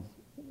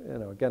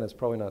 Again, it's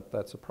probably not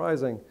that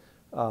surprising,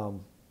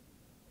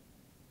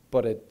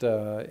 but it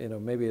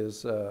maybe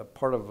is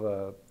part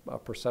of a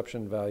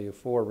perception value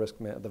for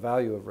the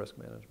value of risk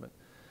management.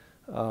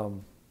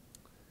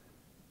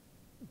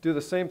 Do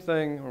the same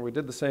thing, or we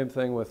did the same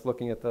thing with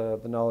looking at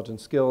the knowledge and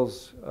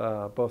skills,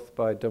 both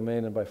by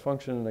domain and by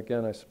function. And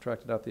again, I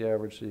subtracted out the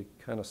average so you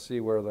kind of see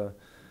where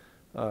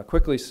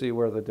quickly see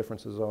where the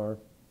differences are.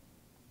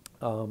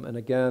 And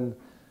again,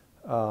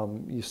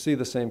 you see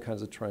the same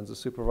kinds of trends. The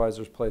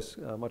supervisors place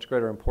much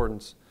greater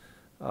importance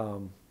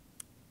on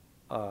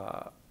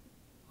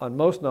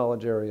most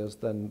knowledge areas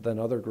than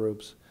other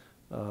groups,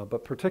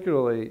 but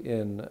particularly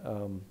in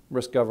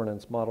risk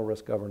governance, model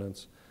risk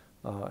governance,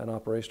 and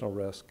operational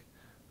risk.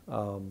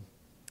 And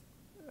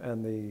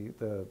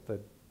the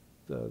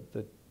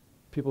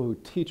people who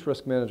teach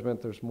risk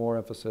management, there's more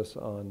emphasis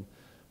on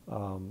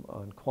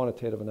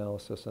quantitative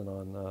analysis and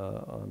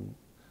on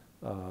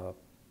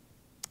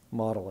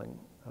modeling.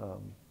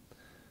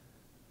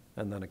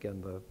 And then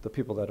again, the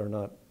people that are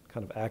not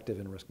kind of active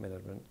in risk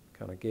management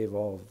kind of gave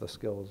all of the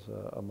skills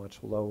a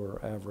much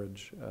lower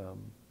average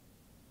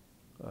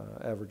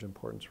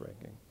importance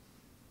ranking.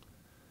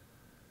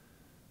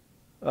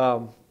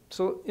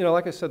 So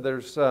like I said,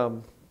 there's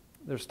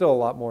still a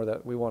lot more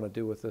that we want to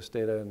do with this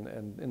data,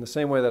 and in the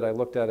same way that I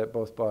looked at it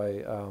both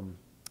by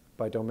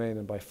domain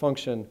and by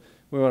function,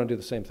 we want to do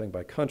the same thing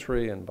by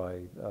country and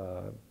by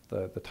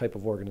the type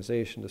of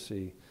organization to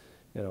see,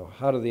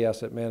 how do the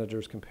asset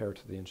managers compare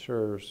to the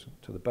insurers,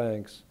 to the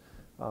banks,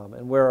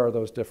 and where are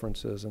those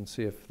differences, and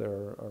see if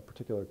there are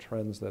particular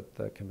trends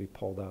that can be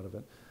pulled out of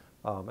it.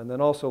 And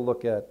then also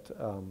look at,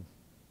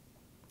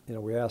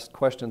 we asked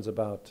questions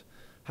about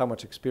how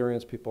much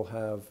experience people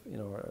have,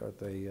 are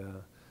they,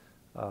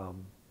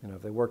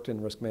 if they worked in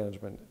risk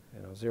management,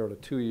 0 to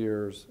 2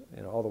 years,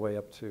 all the way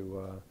up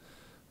to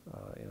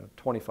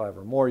 25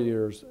 or more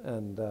years,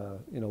 and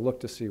look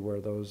to see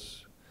where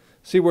those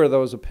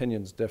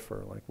opinions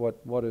differ. Like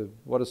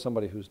what does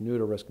somebody who's new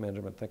to risk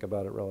management think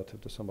about it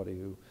relative to somebody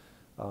who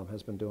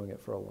has been doing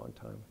it for a long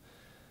time.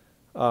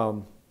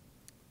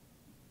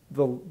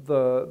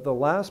 The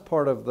last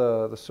part of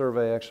the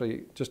survey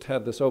actually just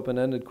had this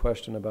open-ended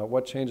question about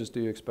what changes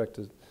do you expect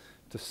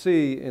to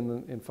see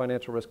in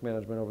financial risk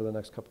management over the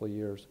next couple of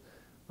years.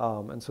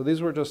 And so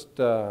these were just,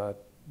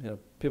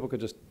 people could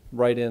just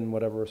write in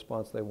whatever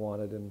response they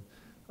wanted. And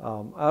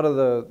out of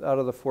the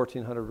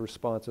 1,400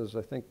 responses,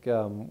 I think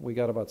we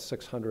got about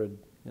 600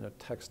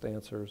 text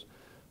answers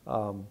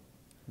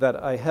that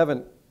I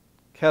haven't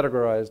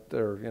categorized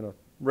or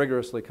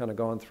rigorously kind of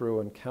gone through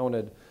and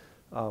counted.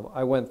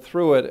 I went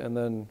through it and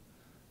then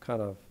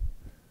kind of,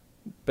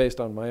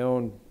 based on my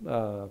own,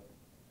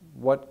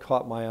 what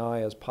caught my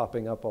eye as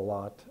popping up a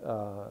lot,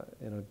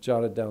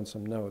 jotted down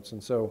some notes.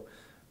 And so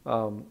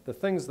the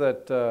things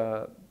that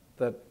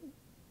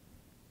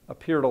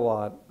appeared a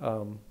lot,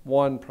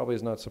 one probably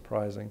is not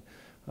surprising,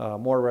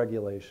 more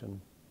regulation.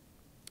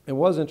 It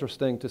was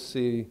interesting to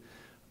see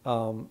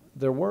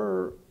there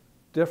were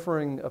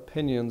differing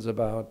opinions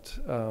about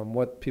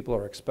what people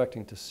are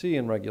expecting to see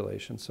in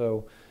regulation.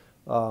 So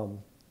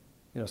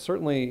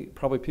certainly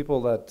probably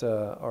people that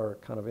are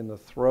kind of in the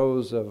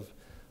throes of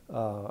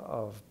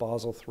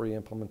Basel III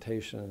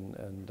implementation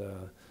and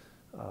the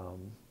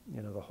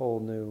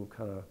whole new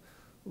kind of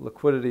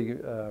liquidity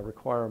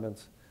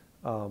requirements.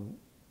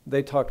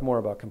 They talked more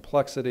about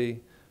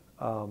complexity,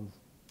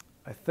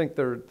 I think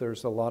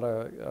there's a lot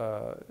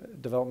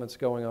of developments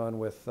going on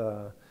with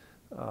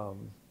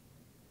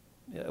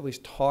at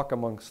least talk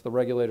amongst the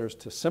regulators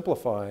to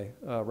simplify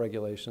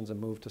regulations and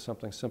move to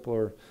something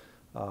simpler,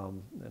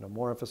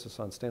 more emphasis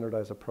on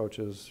standardized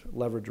approaches,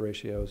 leverage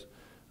ratios.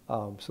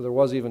 So there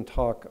was even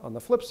talk on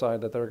the flip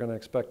side that they're going to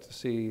expect to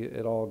see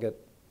it all get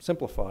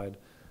simplified.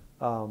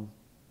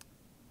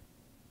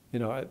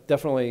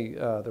 Definitely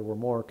there were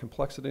more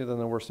complexity than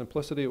there were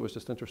simplicity. It was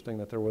just interesting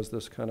that there was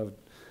this kind of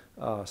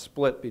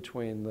split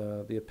between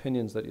the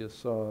opinions that you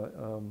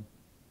saw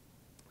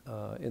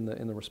in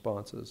the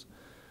responses.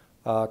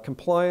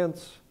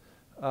 Compliance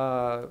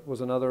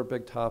was another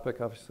big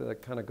topic. Obviously,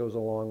 that kind of goes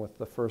along with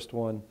the first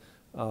one.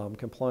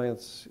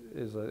 Compliance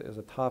is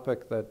a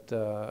topic that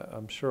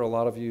I'm sure a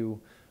lot of you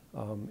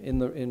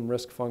in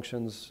risk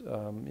functions,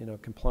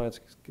 compliance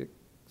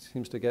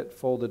seems to get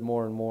folded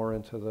more and more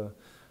into the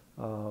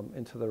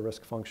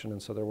risk function,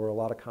 and so there were a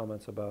lot of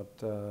comments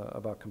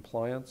about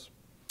compliance.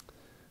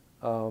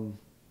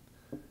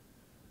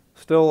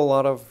 Still a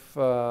lot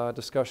of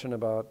discussion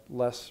about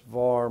less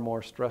VAR,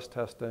 more stress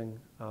testing.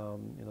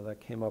 That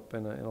came up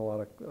in a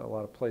lot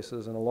of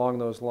places, and along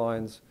those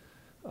lines,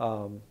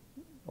 a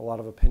lot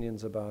of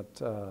opinions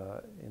about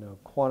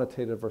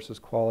quantitative versus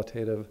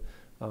qualitative,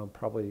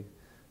 probably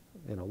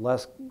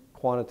less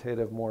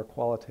quantitative, more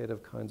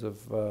qualitative kinds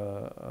of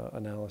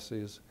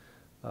analyses.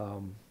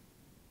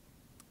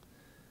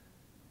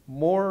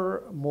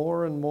 More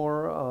and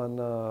more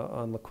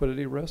on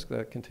liquidity risk.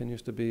 That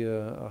continues to be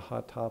a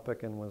hot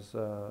topic and was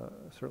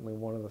certainly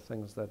one of the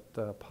things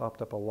that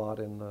popped up a lot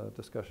in the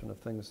discussion of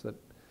things that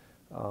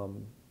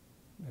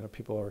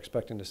people are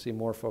expecting to see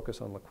more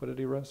focus on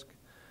liquidity risk.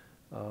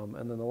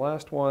 And then the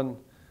last one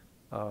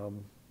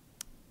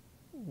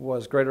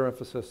was greater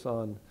emphasis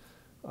on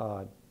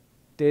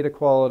data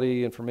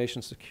quality,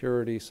 information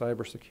security,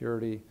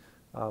 cybersecurity,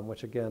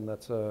 which again,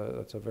 that's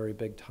a very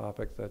big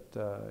topic that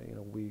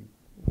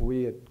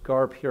we at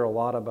GARP hear a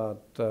lot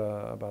about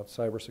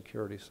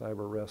cybersecurity,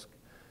 cyber risk,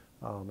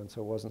 and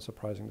so it wasn't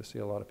surprising to see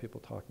a lot of people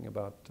talking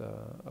about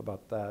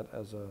that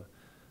as a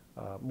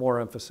more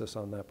emphasis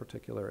on that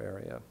particular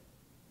area.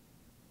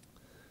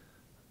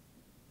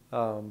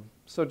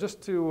 So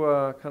just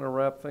to kind of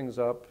wrap things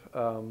up,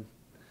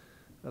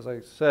 as I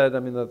said,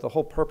 the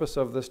whole purpose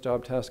of this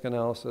job task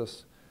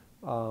analysis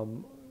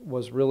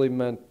was really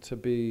meant to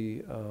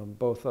be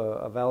both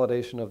a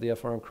validation of the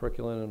FRM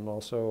curriculum and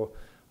also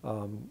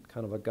kind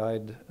of a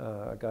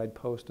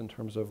guidepost in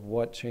terms of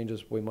what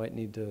changes we might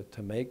need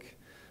to make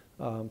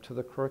to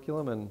the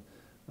curriculum, and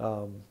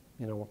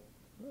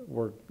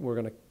we're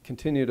going to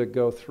continue to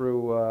go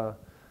through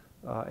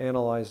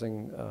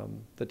analyzing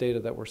the data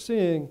that we're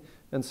seeing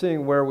and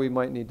seeing where we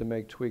might need to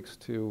make tweaks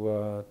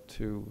to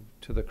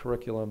the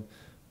curriculum.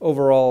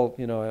 Overall,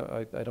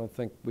 I don't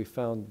think we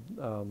found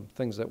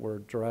things that were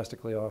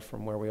drastically off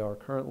from where we are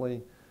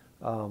currently,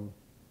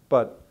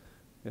 but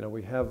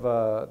we have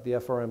the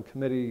FRM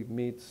committee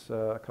meets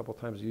a couple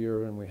times a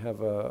year, and we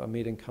have a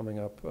meeting coming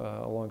up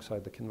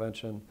alongside the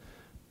convention,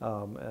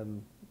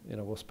 and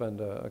we'll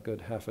spend a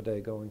good half a day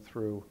going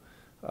through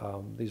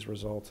these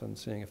results and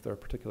seeing if there are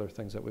particular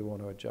things that we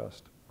want to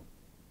adjust.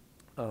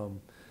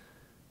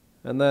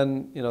 And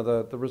then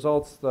the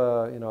results.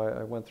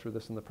 I went through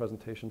this in the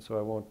presentation, so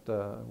I won't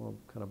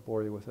kind of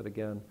bore you with it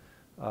again,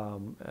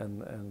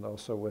 and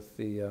also with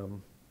the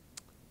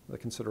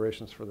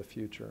considerations for the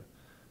future.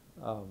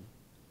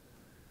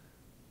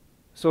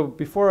 So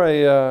before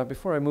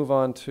I move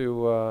on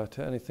to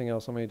anything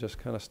else, let me just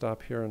kind of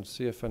stop here and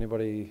see if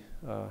anybody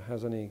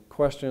has any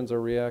questions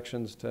or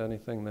reactions to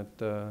anything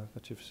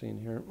that you've seen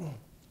here.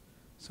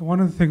 So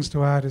one of the things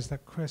to add is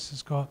that Chris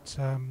has got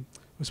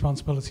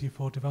responsibility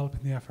for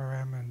developing the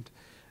FRM and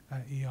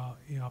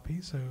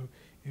ERP. So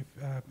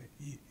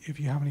if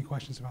you have any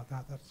questions about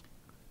that, that's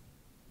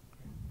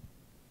great.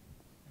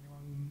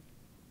 Anyone?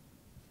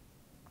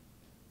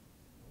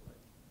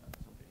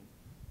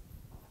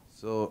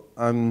 So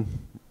I'm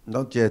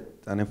not yet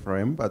an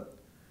FRM, but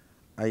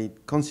I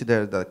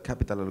consider that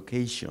capital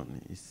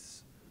allocation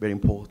is very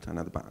important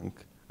at the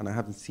bank, and I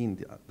haven't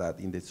seen that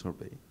in the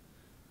survey.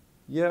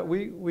 Yeah,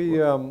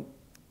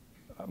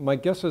 my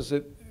guess is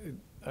it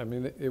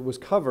was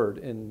covered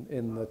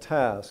in the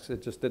tasks.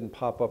 It just didn't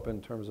pop up in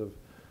terms of,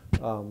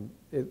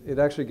 it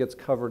actually gets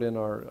covered in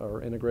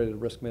our integrated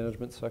risk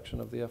management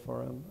section of the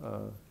FRM,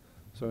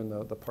 so in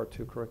the Part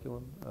 2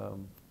 curriculum.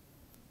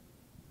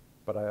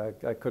 But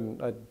I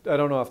couldn't, I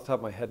don't know off the top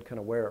of my head kind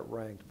of where it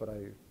ranked, but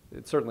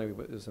it certainly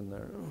is in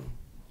there.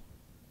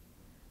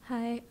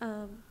 Hi.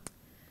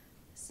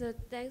 So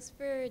thanks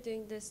for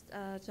doing this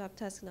job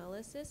task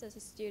analysis. As a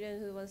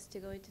student who wants to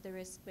go into the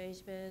risk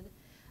management,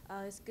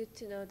 it's good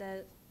to know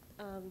that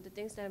the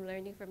things that I'm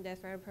learning from the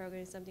FRM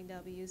program is something that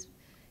I'll be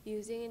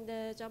using in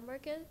the job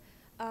market.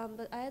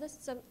 But I had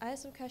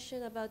some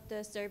question about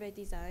the survey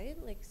design.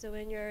 Like, so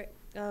when you're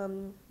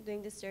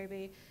doing the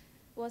survey,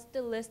 what's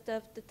the list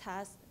of the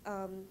tasks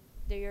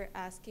that you're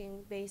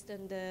asking based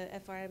on the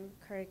FRM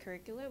current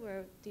curriculum,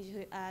 or did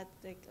you add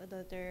like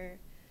another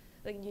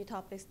new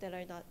topics that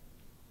are not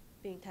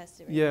being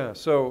tested right Yeah,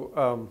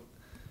 so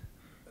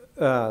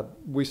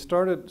we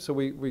started, so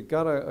we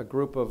got a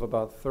group of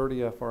about 30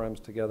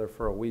 FRMs together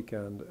for a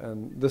weekend,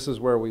 and this is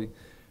where we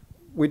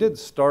did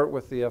start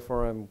with the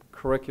FRM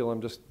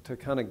curriculum just to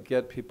kind of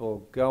get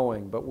people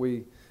going, but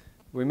we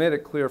made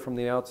it clear from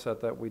the outset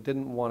that we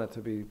didn't want it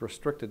to be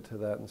restricted to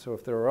that. And so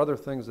if there are other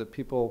things that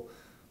people,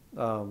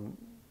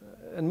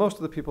 and most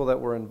of the people that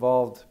were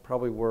involved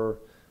probably were,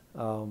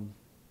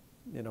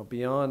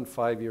 beyond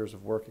 5 years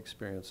of work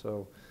experience.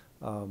 So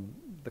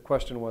the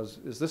question was,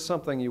 is this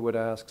something you would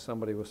ask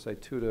somebody with, say,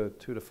 2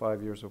 to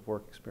 5 years of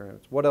work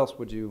experience? What else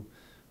would you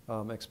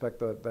expect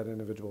that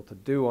individual to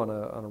do on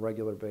a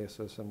regular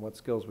basis, and what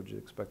skills would you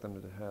expect them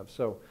to have?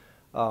 So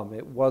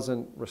it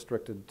wasn't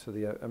restricted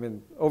to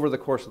over the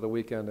course of the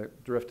weekend,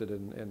 it drifted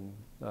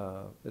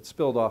it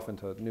spilled off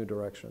into new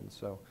directions.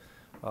 So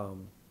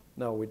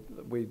no,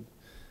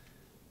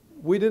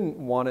 we didn't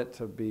want it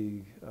to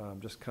be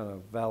just kind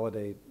of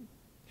validate,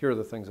 here are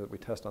the things that we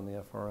test on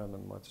the FRM,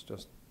 and let's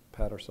just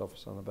pat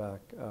ourselves on the back.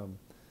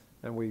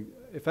 And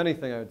if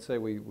anything, I would say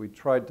we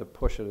tried to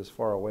push it as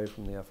far away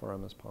from the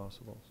FRM as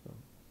possible.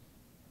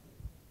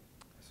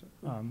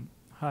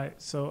 Hi.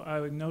 So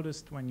I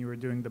noticed when you were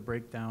doing the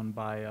breakdown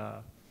by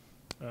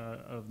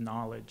of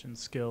knowledge and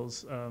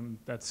skills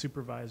that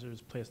supervisors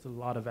placed a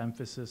lot of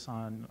emphasis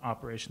on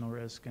operational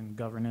risk and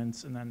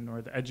governance, and then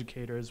where the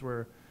educators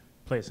were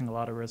placing a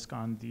lot of risk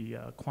on the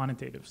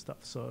quantitative stuff.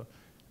 So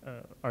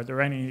are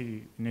there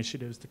any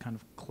initiatives to kind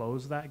of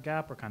close that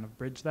gap or kind of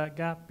bridge that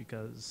gap?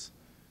 Because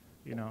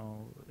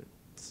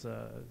it's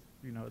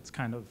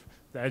kind of,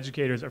 the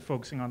educators are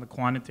focusing on the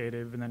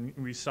quantitative, and then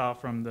we saw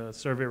from the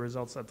survey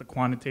results that the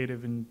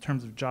quantitative in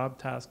terms of job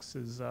tasks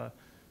is,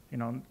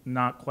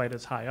 not quite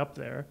as high up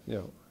there.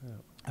 Yeah.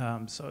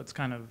 So it's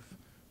kind of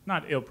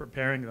not ill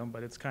preparing them,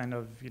 but it's kind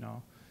of,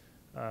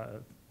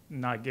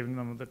 not giving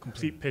them the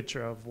complete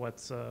picture of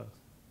what's important.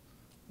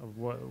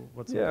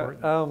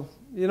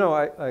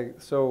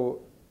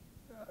 So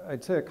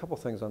I'd say a couple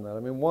things on that. I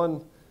mean,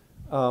 one,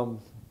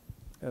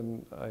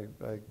 and I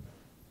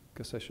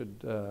guess I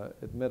should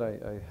admit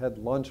I had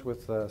lunch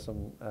with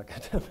some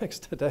academics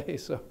today,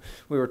 so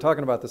we were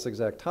talking about this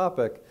exact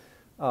topic.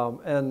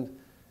 And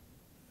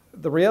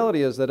the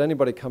reality is that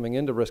anybody coming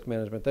into risk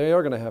management, they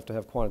are going to have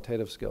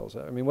quantitative skills.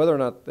 I mean, whether or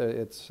not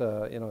it's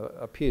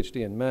a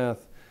PhD in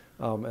math,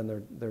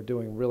 and they're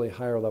doing really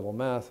higher level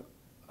math,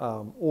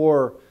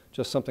 or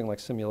just something like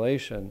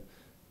simulation,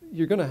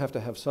 you're going to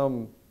have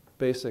some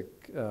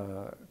basic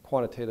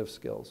quantitative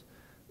skills.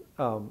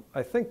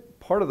 I think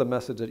part of the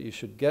message that you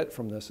should get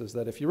from this is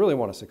that if you really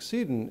want to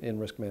succeed in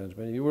risk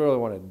management, you really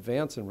want to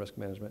advance in risk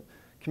management,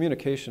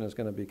 communication is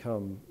going to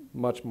become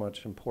much,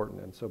 much important.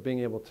 And so being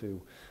able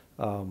to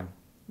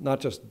not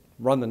just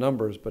run the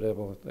numbers, but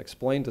able to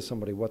explain to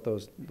somebody what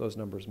those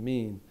numbers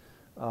mean,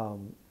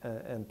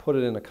 and put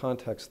it in a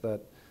context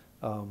that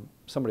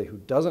somebody who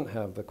doesn't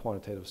have the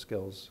quantitative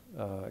skills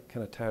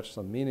can attach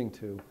some meaning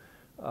to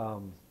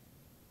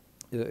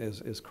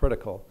is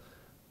critical.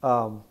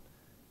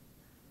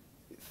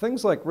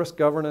 Things like risk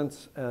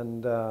governance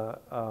and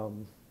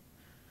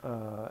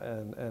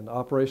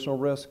operational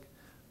risk,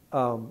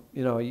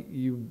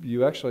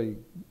 you actually,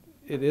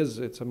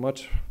 it's a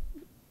much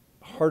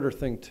harder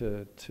thing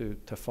to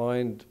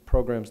find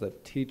programs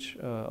that teach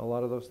a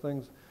lot of those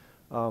things,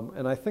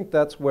 and I think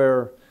that's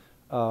where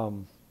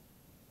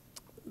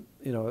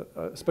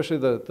especially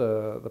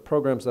the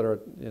programs that are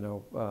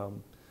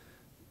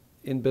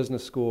in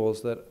business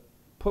schools that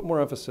put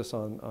more emphasis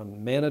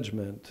on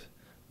management.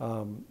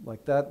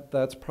 Like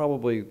that's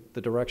probably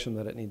the direction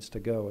that it needs to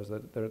go, is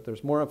that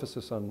there's more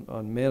emphasis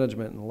on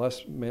management and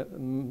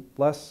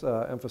less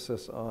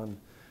emphasis on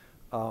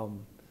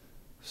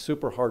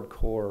super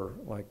hardcore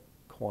like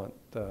quant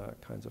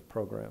kinds of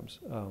programs.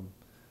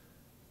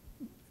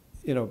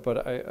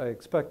 But I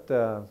expect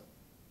I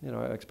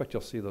expect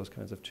you'll see those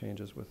kinds of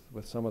changes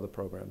with some of the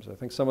programs. I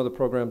think some of the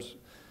programs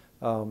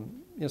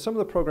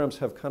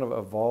have kind of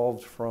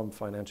evolved from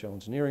financial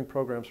engineering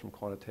programs, from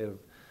quantitative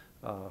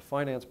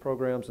finance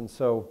programs, and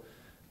so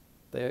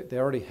they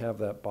already have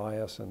that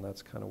bias, and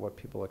that's kind of what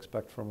people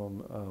expect from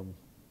them.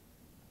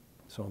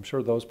 So I'm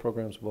sure those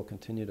programs will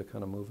continue to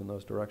kind of move in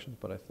those directions,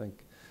 but I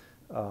think,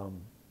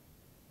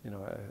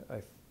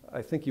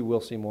 I think you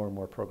will see more and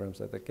more programs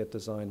that get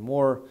designed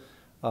more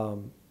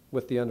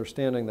with the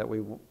understanding that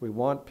we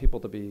want people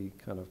to be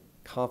kind of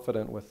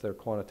confident with their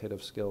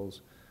quantitative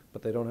skills,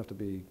 but they don't have to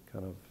be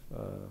kind of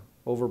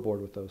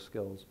overboard with those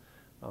skills,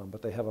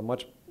 but they have a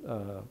much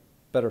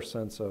better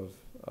sense of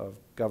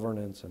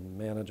governance and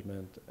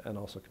management and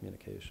also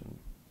communication.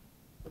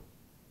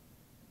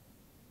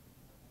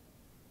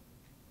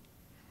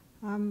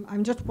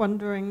 I'm just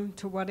wondering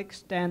to what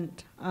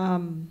extent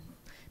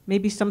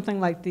maybe something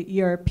like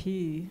the ERP,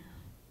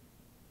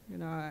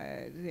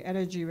 the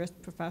energy risk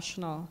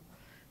professional,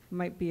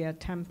 might be a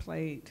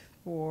template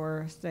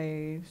for,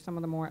 say, some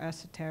of the more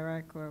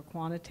esoteric or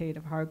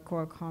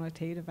hardcore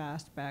quantitative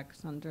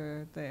aspects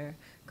under the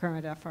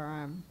current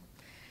FRM.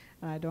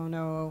 And I don't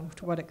know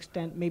to what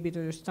extent maybe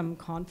there's some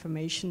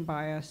confirmation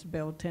bias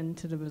built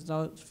into the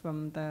results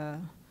from the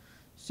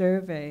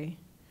survey,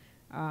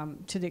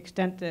 to the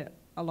extent that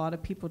a lot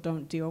of people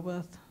don't deal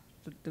with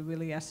the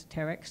really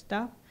esoteric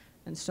stuff,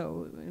 and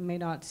so it may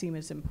not seem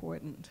as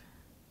important.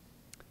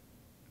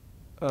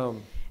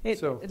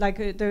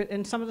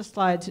 In some of the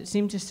slides, it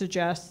seemed to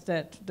suggest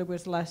that there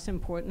was less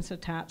importance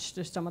attached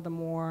to some of the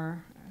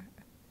more,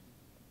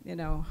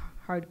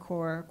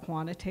 hardcore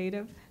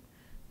quantitative,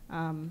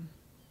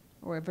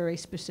 or very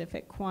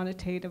specific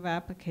quantitative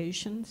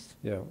applications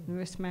in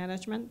risk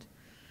management.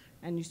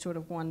 And you sort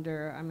of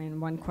wonder,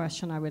 one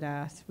question I would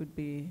ask would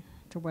be,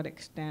 to what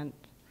extent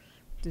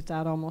does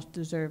that almost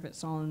deserve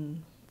its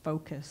own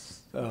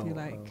focus, if you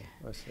like?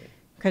 I see.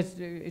 Because to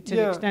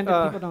the extent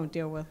that people don't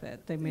deal with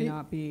it, they may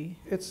not be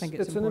think it's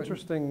important. It's an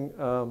interesting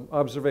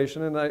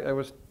observation, and I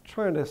was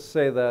trying to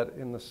say that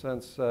in the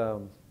sense,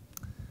 and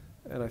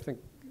I think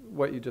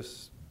what you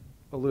just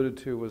alluded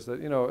to was that,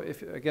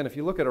 if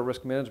you look at a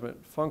risk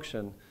management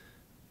function,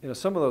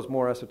 some of those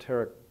more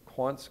esoteric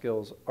quant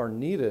skills are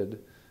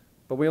needed,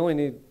 but we only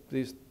need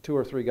these 2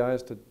 or 3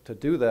 guys to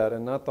do that,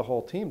 and not the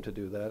whole team to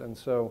do that. And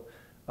so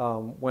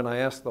when I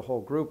ask the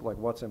whole group, like,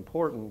 what's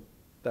important,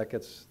 that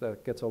gets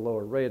a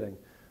lower rating.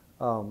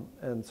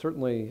 And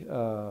certainly,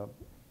 I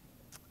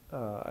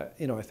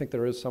think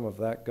there is some of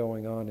that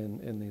going on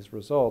in these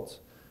results.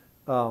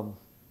 But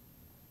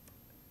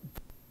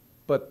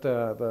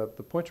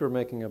the point you were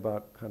making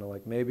about kind of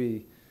like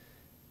maybe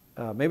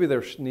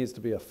there needs to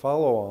be a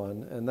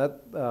follow-on, and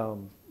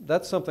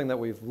that's something that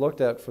we've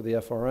looked at for the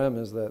FRM,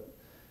 is that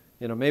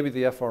maybe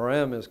the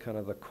FRM is kind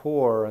of the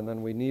core, and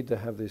then we need to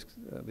have these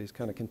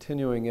kind of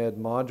continuing ed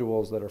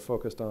modules that are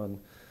focused on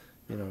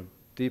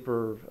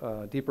deeper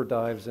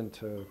dives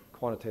into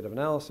quantitative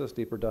analysis,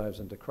 deeper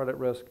dives into credit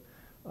risk.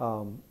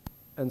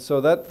 And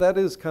so that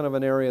is kind of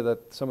an area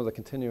that some of the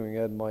continuing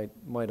ed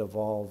might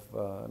evolve.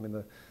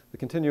 The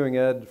continuing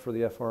ed for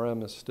the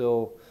FRM is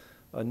still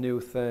a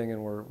new thing,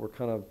 and we're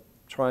kind of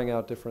trying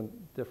out different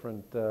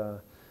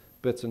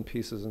bits and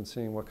pieces and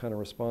seeing what kind of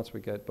response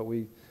we get. But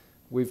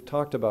we've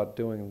talked about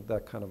doing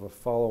that kind of a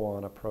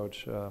follow-on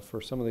approach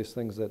for some of these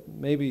things that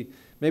maybe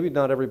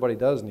not everybody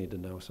does need to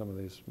know some of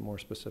these more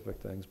specific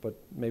things, but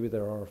maybe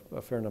there are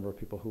a fair number of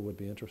people who would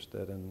be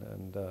interested,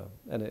 and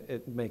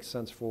it makes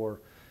sense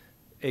for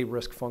a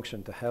risk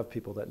function to have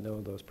people that know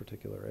those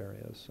particular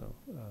areas. So,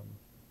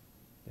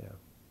 yeah.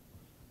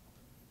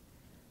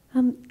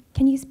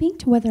 Can you speak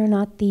to whether or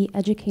not the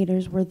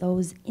educators were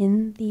those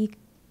in the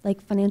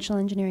financial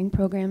engineering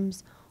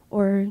programs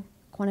or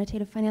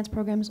quantitative finance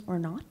programs or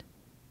not?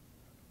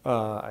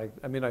 I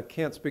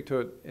can't speak to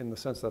it in the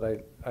sense that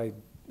I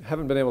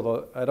haven't been able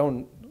to,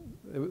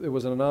 it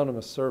was an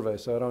anonymous survey,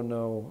 so I don't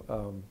know,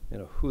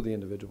 who the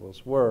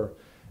individuals were.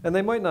 And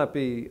they might not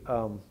be,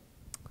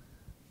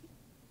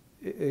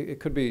 it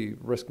could be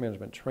risk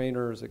management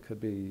trainers, it could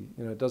be,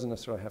 it doesn't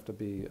necessarily have to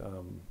be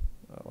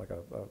like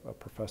a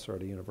professor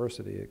at a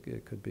university.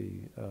 It could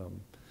be,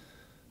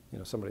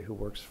 somebody who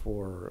works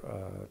for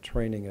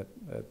training at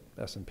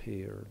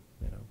S&P, or,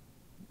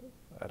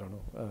 I don't know,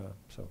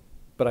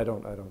 but I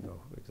don't know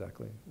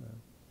exactly.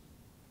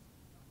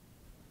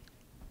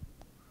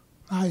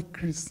 Hi,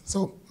 Chris.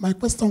 So my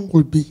question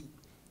would be,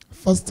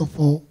 first of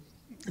all,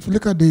 if you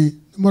look at the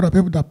number of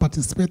people that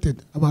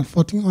participated, about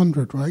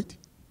 1,400, right?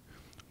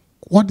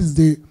 What is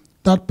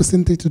that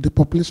percentage to the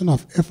population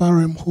of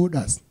FRM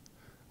holders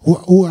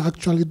who are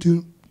actually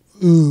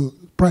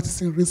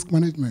practicing risk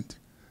management?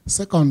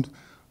 Second,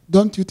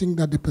 don't you think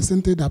that the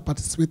percentage that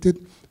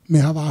participated may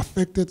have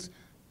affected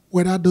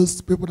whether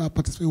those people that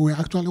participate were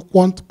actually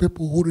quant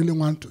people who really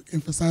want to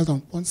emphasize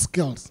on quant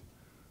skills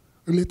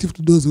relative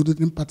to those who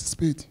didn't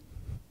participate?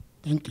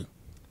 Thank you.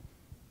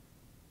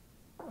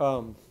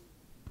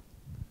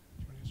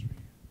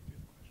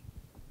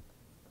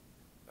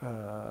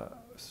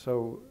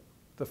 So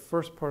the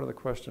first part of the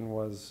question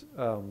was,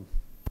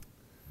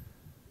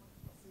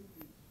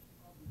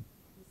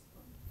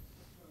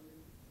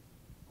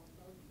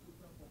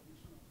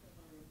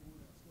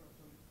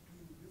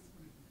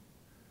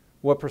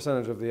 what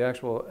percentage of the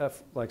actual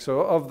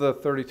so of the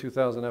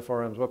 32,000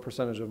 FRMs, what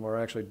percentage of them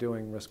are actually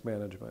doing risk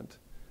management?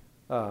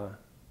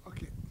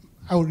 Okay,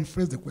 I will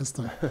rephrase the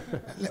question.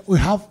 We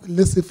have,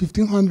 let's say,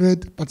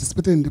 1,500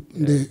 participating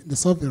in the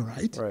survey,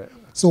 right? Right.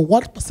 So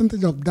what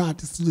percentage of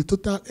that is the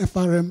total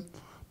FRM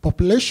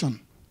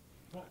population?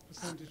 What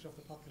percentage of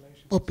the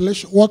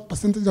population? What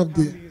percentage of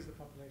How many is the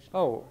population?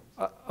 Oh,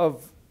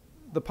 of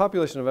the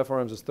population of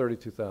FRMs is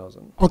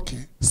 32,000.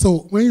 Okay,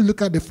 so when you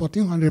look at the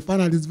 1,400,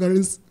 find out it's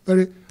very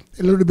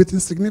a little bit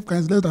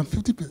insignificant. It's less than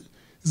 50%.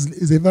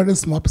 Is a very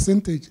small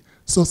percentage.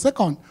 So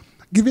second,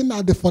 given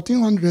that the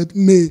 1,400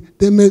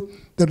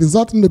 the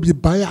result may be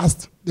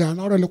biased, they are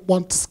not really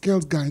quant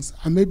skills guys,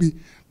 and maybe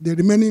the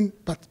remaining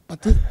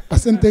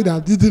percentage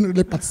that didn't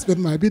really participate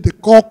might be the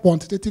core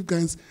quantitative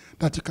guys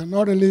that you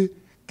cannot really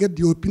get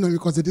the opinion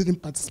because they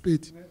didn't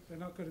participate. They're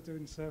not good at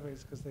doing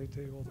surveys because they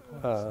do all the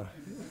quants.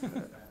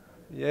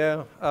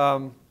 Yeah,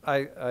 I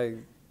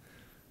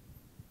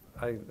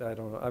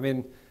don't know.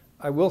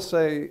 I will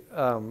say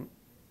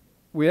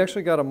we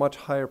actually got a much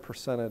higher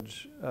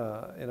percentage.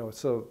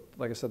 So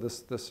like I said,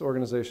 this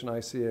organization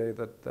ICA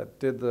that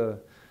did the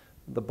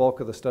bulk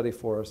of the study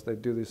for us, they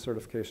do these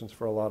certifications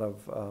for a lot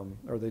of,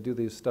 or they do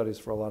these studies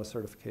for a lot of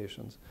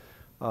certifications,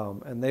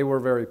 and they were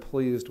very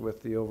pleased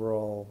with the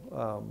overall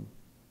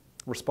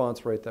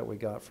response rate that we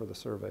got for the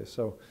survey.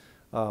 So,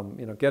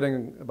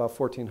 getting about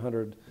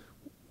 1,400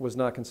 was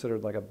not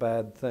considered like a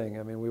bad thing.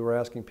 I mean, we were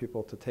asking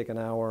people to take an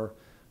hour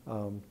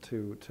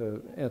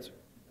to answer.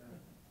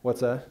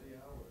 What's that?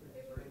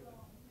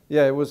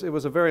 Yeah, it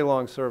was a very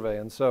long survey,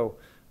 and so,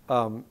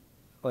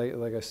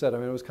 like I said, I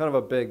mean, it was kind of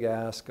a big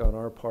ask on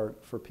our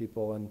part for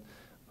people, and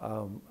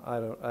I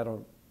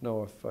don't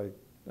know if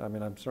I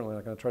mean, I'm certainly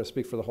not going to try to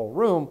speak for the whole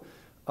room,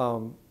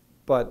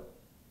 but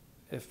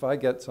if I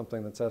get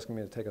something that's asking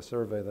me to take a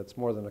survey that's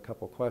more than a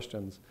couple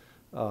questions,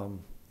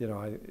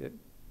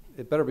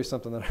 it better be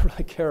something that I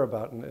really care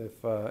about, and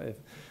if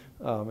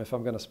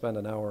I'm going to spend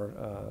an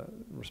hour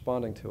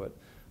responding to it.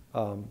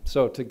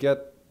 So to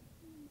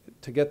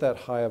get that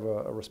high of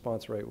a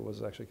response rate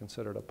was actually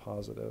considered a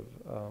positive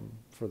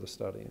for the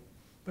study.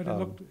 But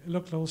it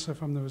looked also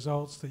from the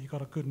results that you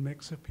got a good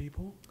mix of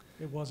people.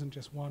 It wasn't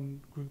just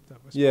one group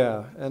that was.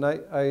 Yeah, and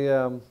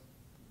I'll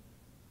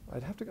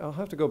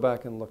have to go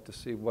back and look to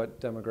see what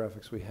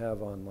demographics we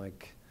have on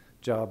like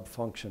job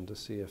function to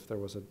see if there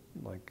was a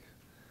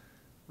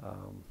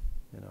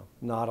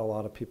not a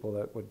lot of people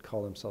that would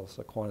call themselves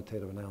a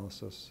quantitative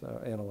analysis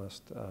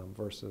analyst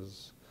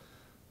versus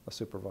a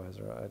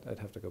supervisor. I'd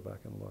have to go back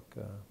and look,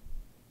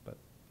 but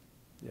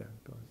yeah,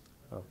 go ahead.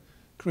 Oh.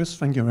 Chris,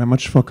 thank you very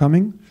much for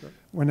coming. Sure.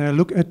 When I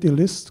look at the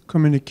list,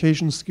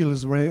 communication skill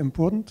is very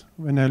important.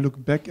 When I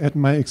look back at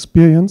my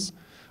experience,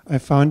 I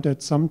found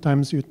that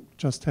sometimes you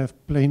just have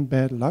plain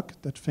bad luck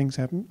that things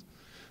happen.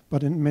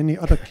 But in many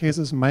other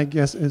cases, my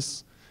guess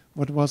is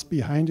what was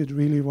behind it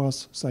really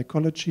was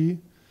psychology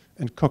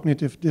and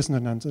cognitive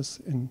dissonances,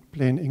 in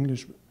plain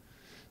English,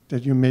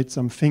 that you made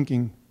some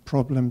thinking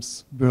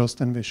problems worse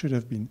than they should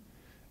have been.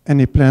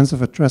 Any plans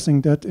of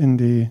addressing that in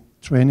the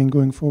training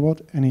going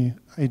forward? Any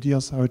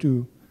ideas how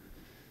to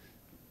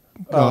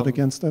guard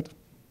against that?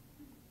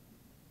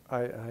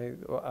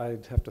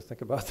 I'd have to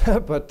think about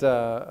that, but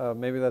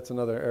maybe that's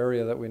another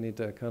area that we need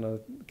to kind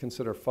of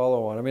consider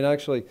follow on. I mean,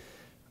 actually,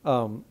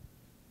 one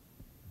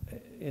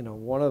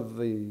of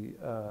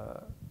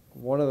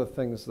the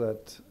things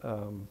that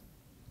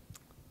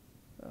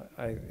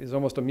is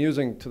almost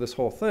amusing to this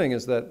whole thing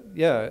is that,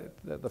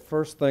 the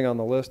first thing on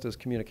the list is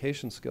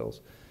communication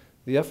skills.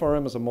 The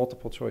FRM is a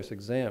multiple choice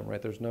exam,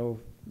 right? There's no,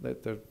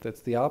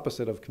 that's the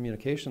opposite of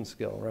communication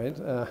skill, right?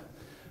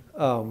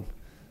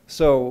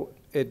 So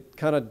it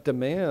kind of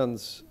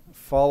demands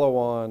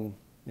follow-on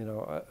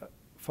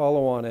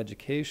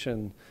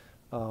education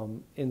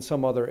in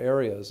some other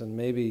areas, and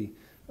maybe,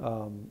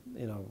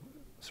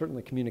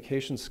 certainly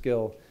communication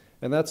skill.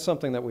 And that's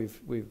something that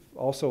we've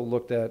also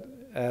looked at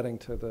adding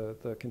to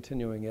the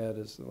continuing ed,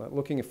 is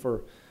looking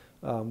for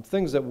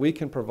things that we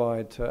can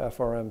provide to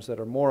FRMs that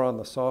are more on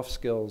the soft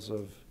skills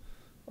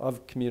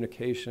of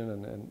communication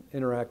and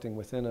interacting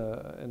within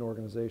an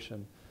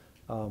organization.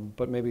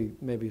 But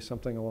maybe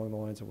something along the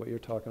lines of what you're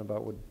talking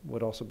about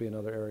would also be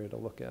another area to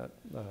look at.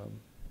 There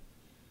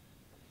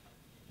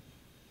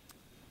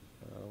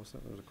was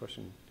a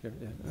question here.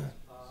 Yeah.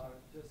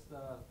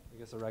 I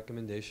guess a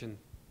recommendation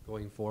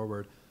going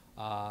forward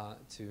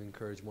to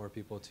encourage more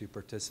people to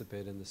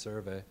participate in the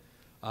survey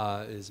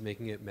is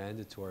making it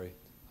mandatory.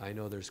 I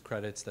know there's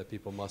credits that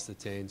people must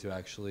attain to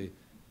actually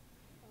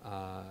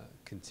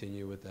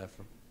continue with the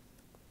effort.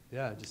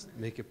 Yeah, just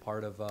make it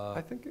part of.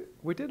 I think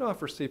we did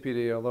offer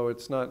CPD, although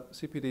it's not.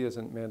 CPD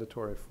isn't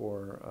mandatory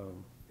for.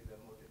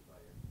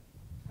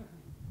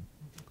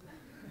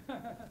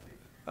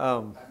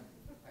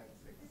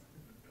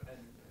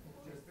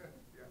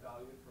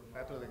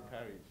 That was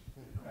encouraged.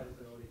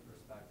 Credibility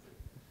perspective.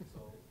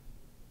 So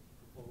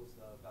propose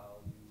the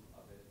value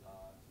of it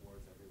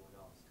towards everyone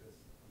else, because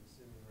I'm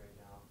assuming right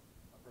now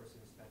a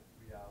person spent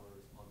 3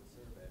 hours on the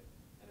survey,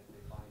 and if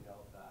they find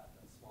out that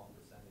a small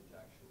percentage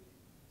actually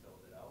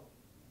filled it out,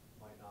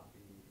 might not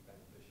be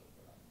beneficial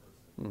for that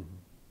person.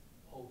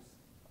 Post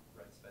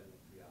spending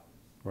 3 hours.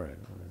 Right.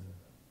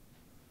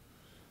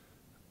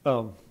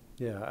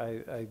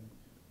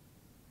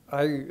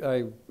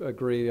 I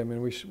agree. I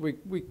mean,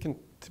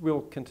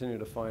 we'll continue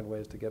to find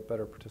ways to get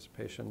better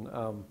participation.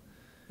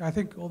 I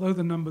think although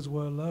the numbers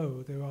were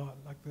low, there are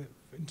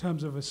in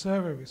terms of a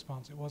survey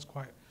response, it was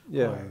quite high.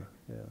 Yeah.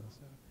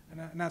 So,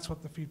 and that's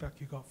what the feedback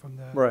you got from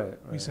the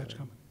research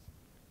companies.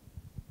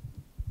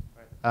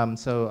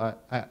 So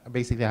I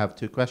basically have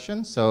 2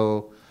 questions.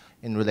 So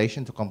in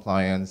relation to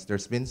compliance,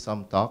 there's been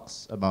some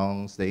talks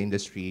amongst the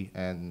industry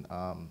and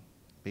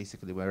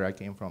basically where I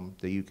came from,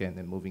 the UK, and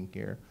then moving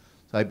here.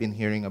 So I've been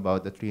hearing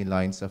about the 3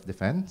 lines of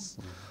defense.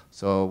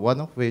 So one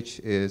of which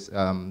is,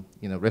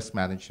 risk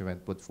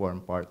management would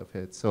form part of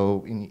it.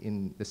 So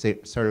in the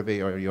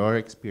survey or your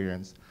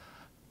experience,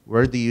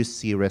 where do you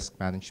see risk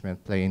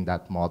management play in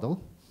that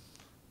model?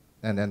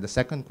 And then the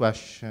second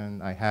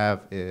question I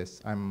have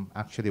is, I'm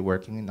actually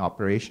working in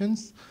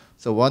operations.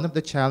 So one of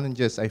the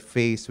challenges I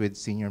face with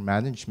senior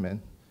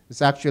management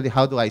is actually,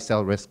 how do I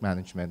sell risk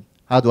management?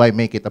 How do I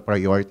make it a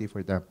priority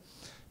for them?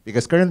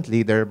 Because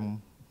currently their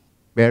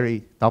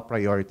very top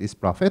priority is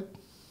profit.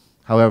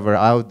 However,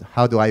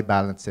 how do I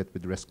balance it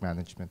with risk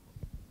management?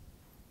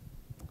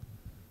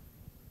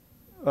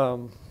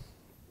 All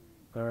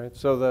right.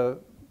 So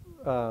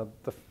the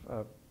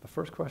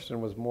first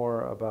question was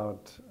more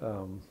about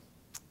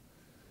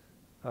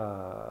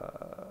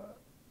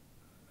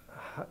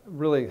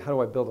really how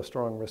do I build a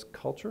strong risk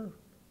culture?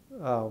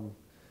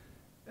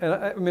 And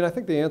I mean, I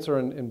think the answer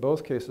in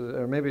both cases,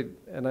 or maybe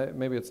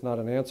it's not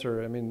an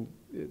answer. I mean,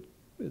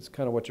 it's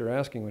kind of what you're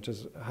asking, which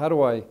is how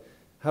do I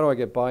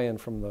get buy-in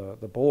from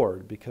the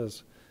board?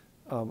 Because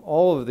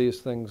all of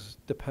these things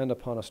depend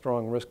upon a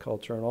strong risk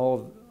culture, and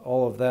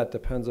all of that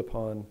depends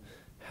upon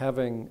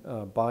having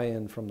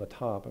buy-in from the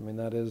top. I mean,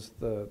 that is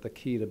the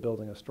key to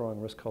building a strong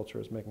risk culture,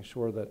 is making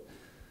sure that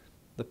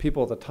the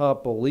people at the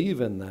top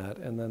believe in that,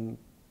 and then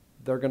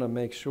they're going to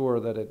make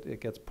sure that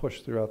it gets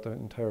pushed throughout the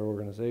entire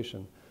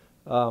organization.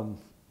 I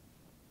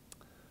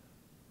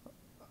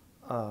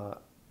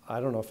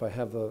don't know if I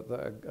have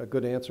a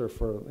good answer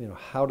for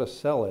how to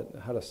sell it,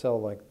 how to sell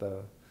like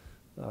the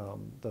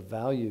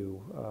value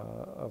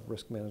of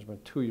risk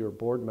management to your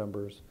board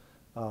members.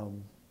 I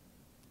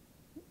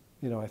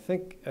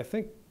think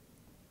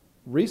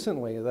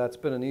recently that's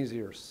been an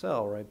easier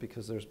sell, right?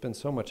 Because there's been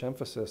so much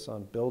emphasis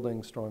on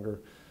building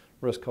stronger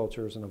risk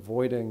cultures and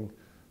avoiding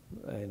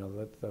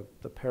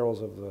the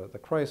perils of the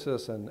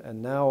crisis,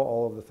 and now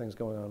all of the things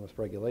going on with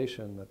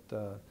regulation,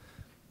 that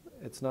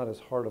it's not as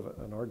hard of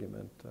an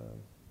argument. Did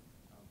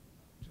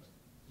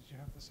you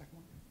have the second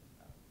one?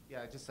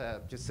 Yeah, just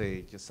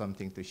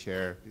something to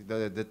share.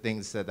 The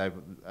things that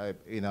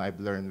I've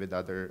learned with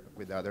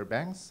other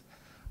banks.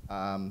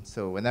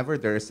 So whenever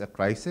there is a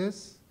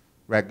crisis,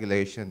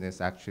 regulation is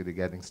actually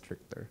getting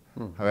stricter.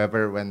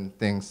 However, when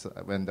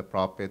the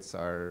profits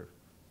are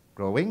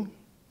growing,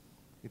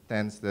 it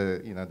tends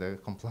the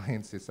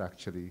compliance is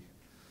actually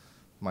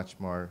much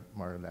more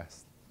or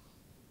less.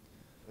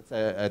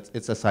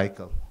 It's a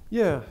cycle.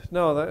 Yeah,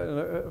 no,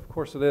 of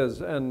course it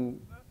is,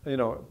 and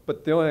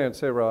but the only thing I'd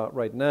say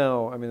right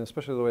now, I mean,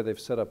 especially the way they've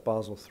set up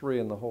Basel III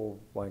and the whole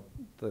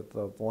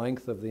the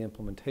length of the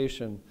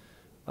implementation,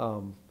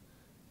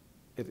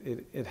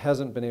 it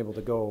hasn't been able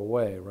to go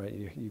away, right?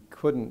 You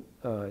can't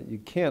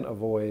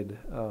avoid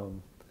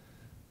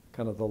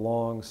kind of the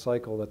long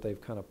cycle that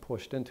they've kind of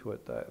pushed into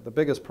it. The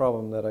biggest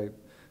problem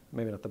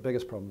maybe not the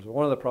biggest problems, but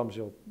one of the problems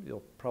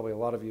you'll probably a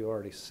lot of you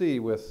already see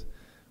with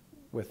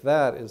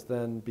that is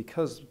then,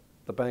 because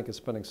the bank is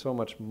spending so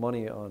much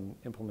money on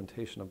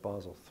implementation of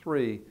Basel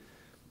III,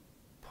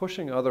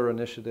 pushing other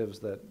initiatives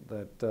that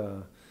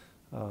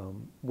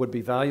would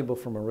be valuable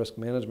from a risk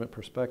management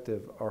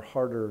perspective are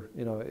harder.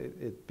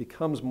 It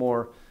becomes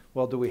more,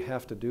 well, do we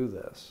have to do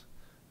this?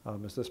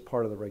 Is this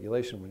part of the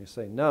regulation? When you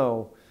say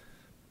no,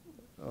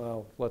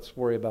 well, let's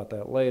worry about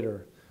that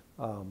later.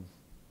 And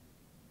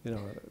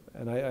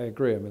I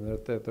agree. I mean,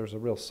 there's a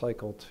real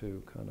cycle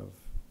to kind of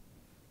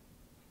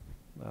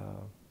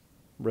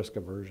risk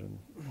aversion.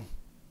 I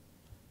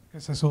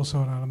guess there's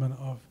also an element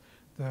of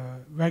the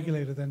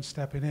regulator then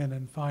stepping in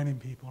and fining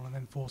people and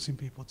then forcing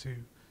people to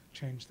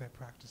change their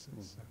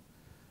practices. So,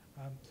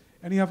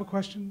 any other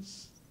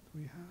questions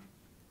we have?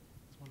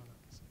 There's one of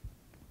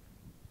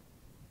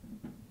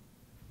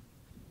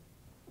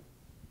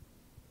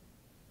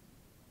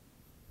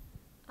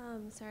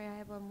them. Sorry, I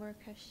have one more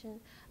question.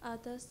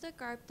 Does the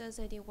GARP does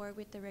any work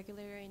with the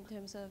regulator in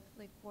terms of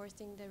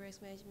forcing the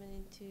risk management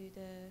into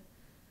the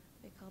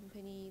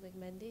company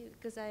mandate?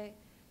 Because I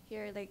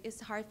hear it's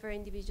hard for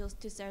individuals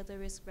to sell the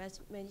risk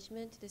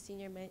management to the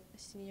senior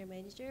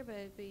manager, but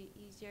it'd be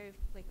easier if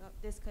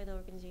this kind of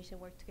organization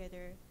work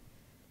together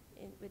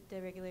with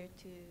the regulator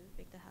to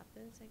make that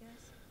happen, I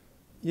guess.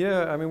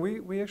 Yeah, I mean,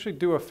 we actually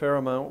do a fair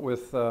amount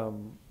with the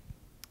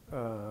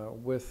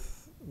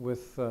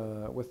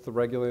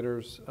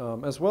regulators,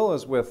 as well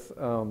as with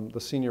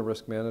the senior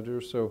risk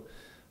managers. So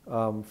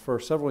for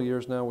several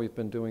years now, we've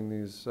been doing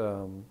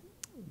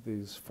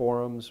these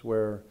forums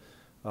where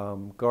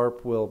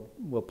GARP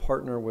will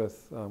partner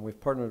with, we've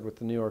partnered with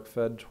the New York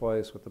Fed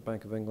twice, with the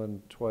Bank of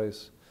England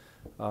twice,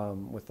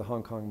 with the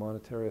Hong Kong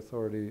Monetary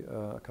Authority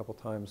a couple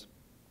times.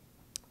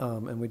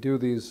 And we do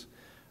these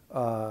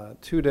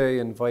 2-day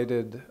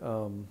invited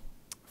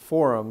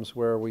forums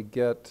where we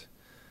get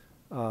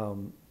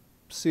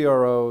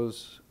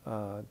CROs,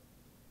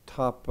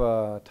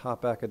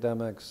 top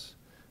academics,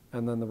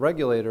 and then the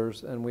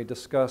regulators, and we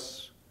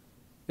discuss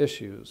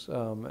issues.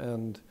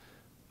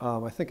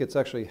 I think it's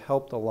actually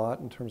helped a lot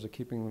in terms of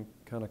keeping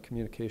kind of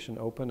communication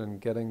open and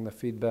getting the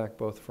feedback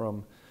both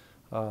from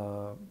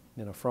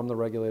from the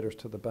regulators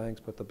to the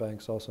banks, but the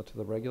banks also to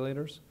the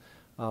regulators,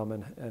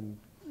 and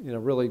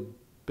really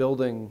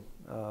building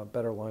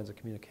better lines of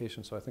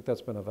communication. So I think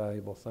that's been a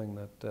valuable thing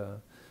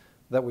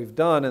that we've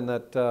done, and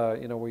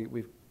that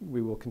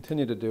we will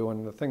continue to do.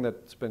 And the thing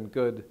that's been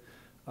good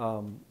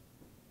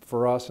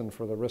for us and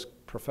for the risk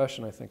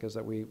profession, I think, is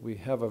that we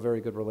have a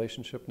very good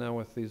relationship now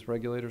with these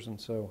regulators, and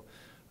so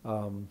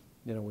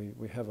you know,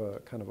 we have a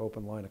kind of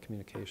open line of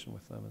communication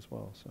with them as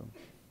well. So.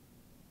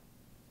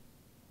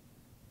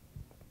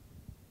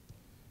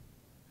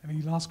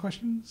 Any last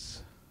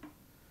questions?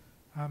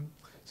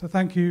 So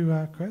thank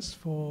you, Chris,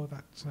 for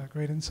that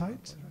great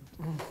insight.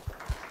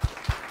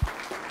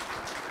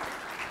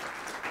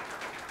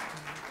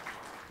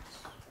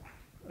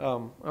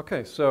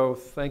 Okay, so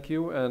thank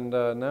you. And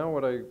now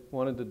what I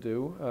wanted to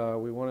do,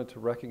 we wanted to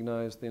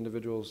recognize the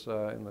individuals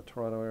in the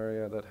Toronto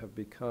area that have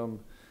become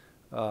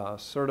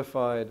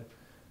certified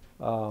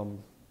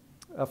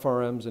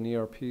FRMs and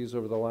ERPs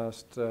over the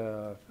last,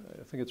 I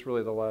think it's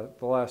really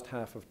the last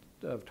half of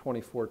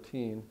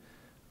 2014.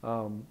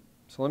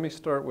 So let me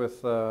start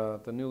with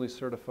the newly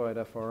certified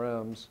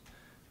FRMs.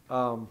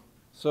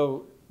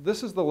 So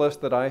this is the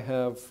list that I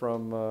have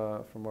from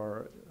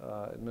our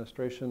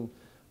administration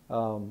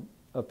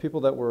of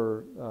people that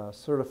were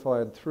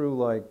certified through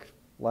like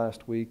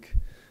last week,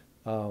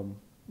 you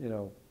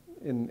know,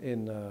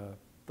 in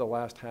the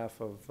last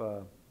half of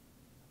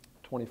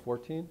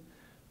 2014.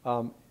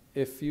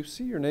 If you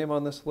see your name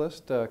on this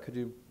list, could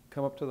you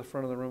come up to the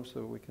front of the room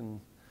so we can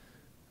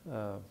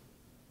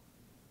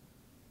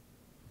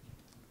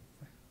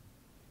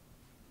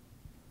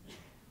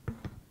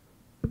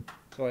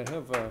so I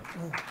have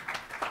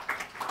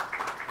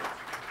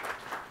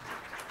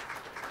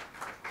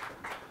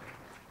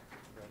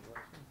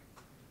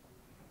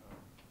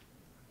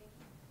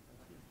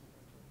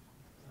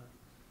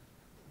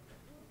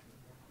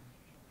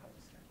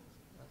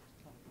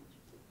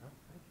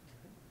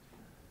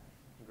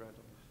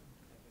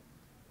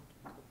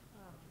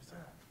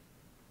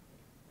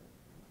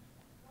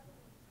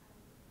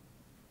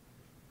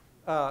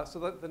so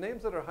the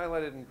names that are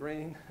highlighted in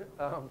green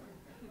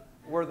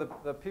were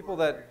the people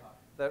that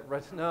that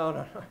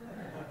registered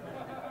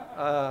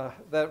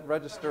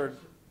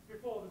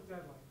Before the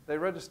deadline. They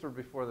registered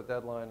before the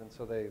deadline, and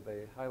so they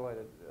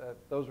highlighted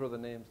those were the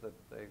names that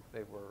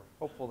they were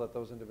hopeful that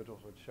those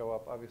individuals would show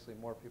up. Obviously,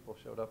 more people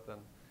showed up than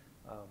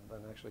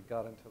actually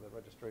got into the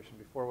registration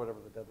before whatever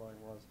the deadline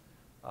was.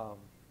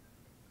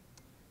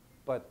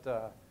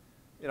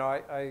 You know,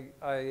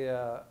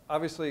 I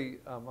obviously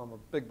I'm a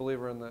big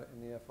believer in the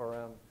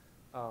FRM,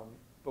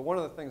 but one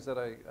of the things that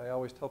I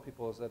always tell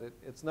people is that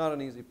it's not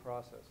an easy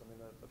process. I mean,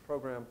 the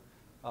program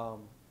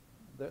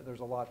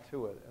there's a lot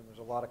to it, and there's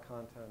a lot of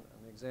content,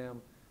 and the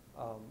exam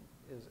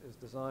is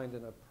designed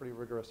in a pretty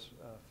rigorous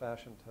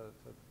fashion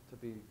to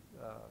be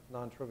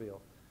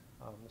non-trivial.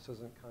 This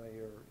isn't kind of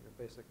your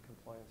basic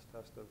compliance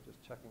test of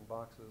just checking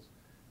boxes.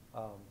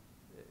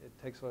 It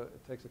takes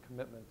a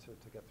commitment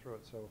to get through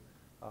it. So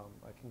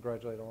I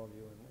congratulate all of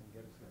you in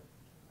getting through it.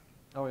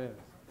 Oh yeah.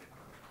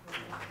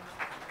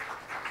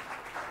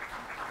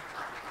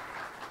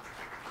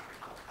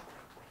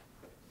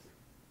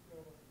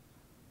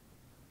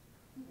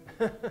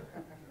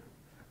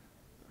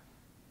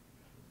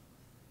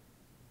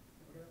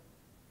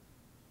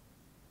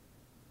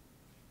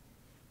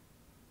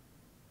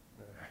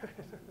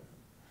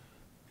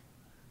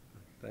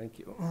 Thank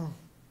you.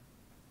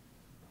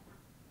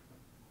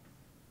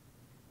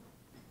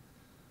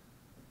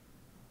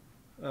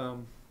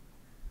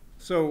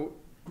 So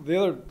the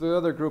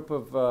other group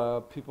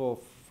of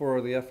people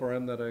for the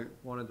FRM that I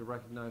wanted to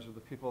recognize are the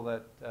people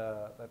that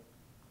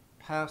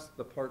passed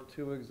the Part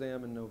 2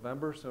 exam in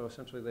November. So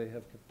essentially, they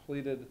have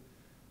completed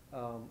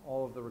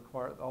all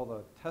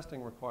the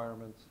testing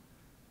requirements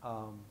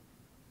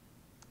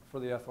for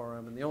the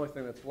FRM, and the only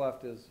thing that's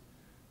left is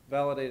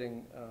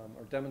validating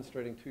or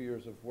demonstrating 2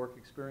 years of work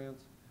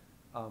experience.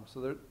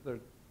 So they're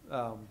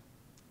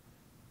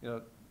you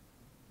know,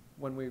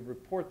 when we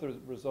report the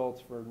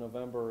results for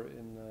November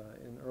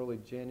in early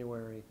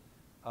January,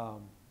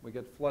 we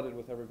get flooded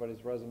with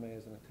everybody's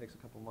resumes, and it takes a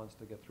couple months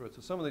to get through it.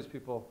 So some of these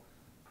people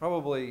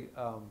probably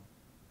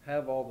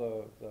have all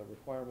the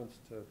requirements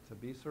to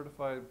be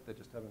certified. They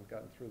just haven't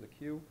gotten through the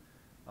queue.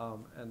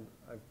 And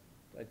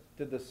I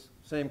did this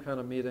same kind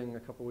of meeting a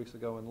couple weeks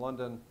ago in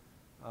London,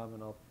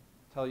 and I'll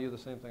tell you the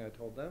same thing I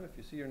told them. If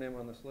you see your name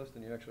on this list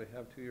and you actually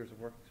have 2 years of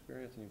work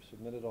experience and you've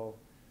submitted all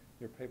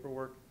your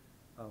paperwork,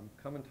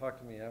 come and talk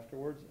to me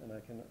afterwards, and I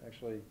can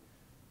actually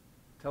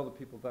tell the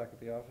people back at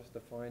the office to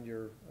find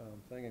your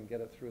thing and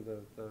get it through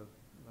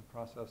the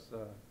process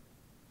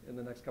in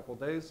the next couple of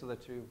days, so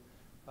that you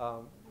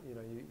you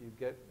know, you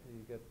get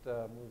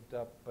moved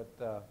up. But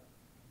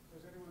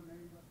Is anyone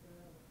named up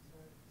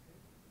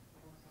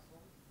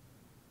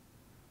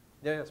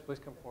there? yes, please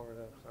come forward.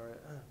 Sorry.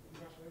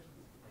 Congratulations.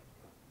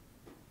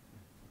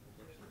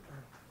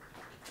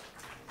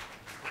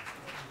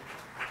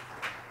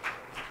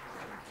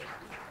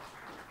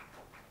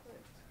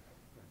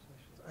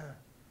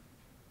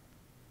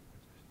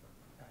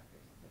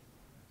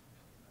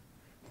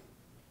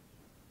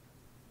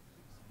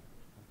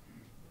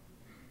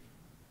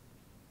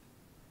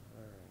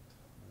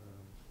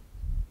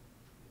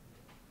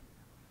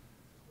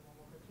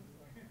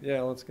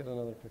 Yeah, let's get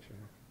another picture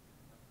here.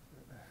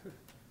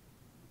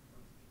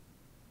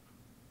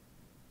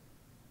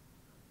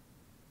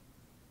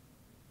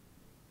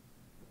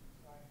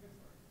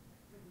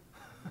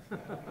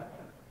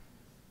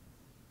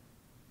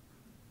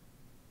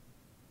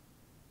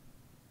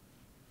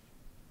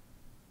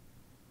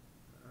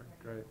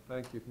 Great,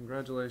 thank you,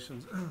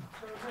 congratulations.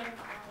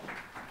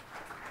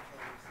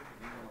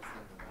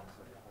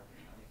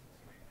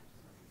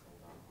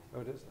 Oh,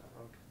 it is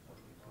now, okay.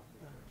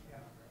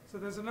 So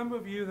there's a number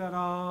of you that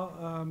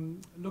are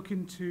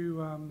looking to.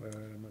 Wait,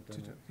 I'm not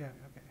done yet. Yeah,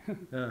 okay.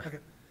 Yeah. Okay.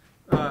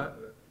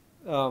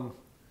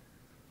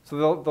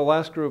 So the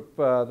last group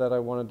that I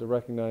wanted to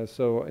recognize,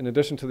 so in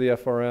addition to the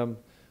FRM,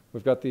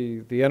 we've got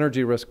the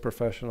energy risk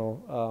professional,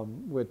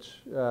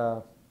 which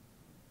you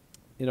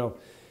know,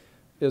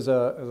 is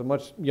a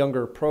much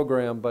younger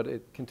program, but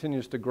it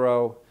continues to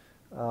grow.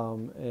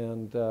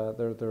 And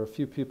there are a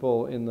few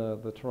people in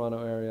the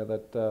Toronto area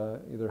that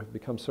either have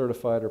become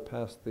certified or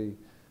passed the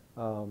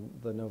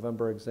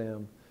November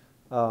exam.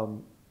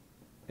 You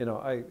know,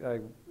 I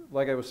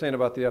like I was saying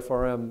about the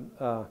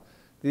FRM,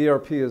 the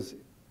ERP is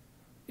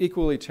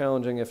equally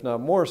challenging, if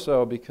not more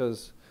so,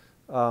 because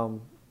the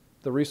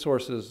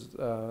resources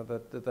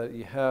that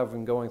you have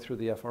in going through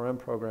the FRM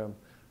program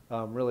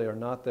really are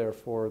not there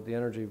for the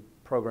energy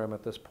program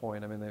at this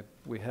point. I mean,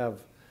 we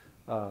have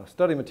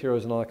study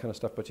materials and all that kind of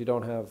stuff, but you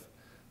don't have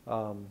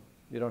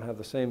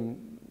the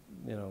same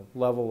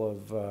level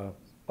of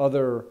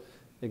other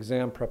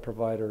exam prep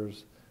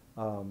providers.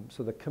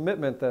 So the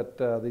commitment that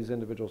these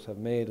individuals have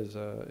made is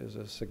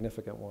a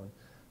significant one.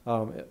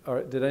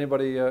 Did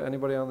anybody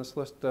on this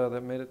list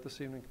that made it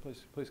this evening?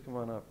 Please come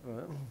on up.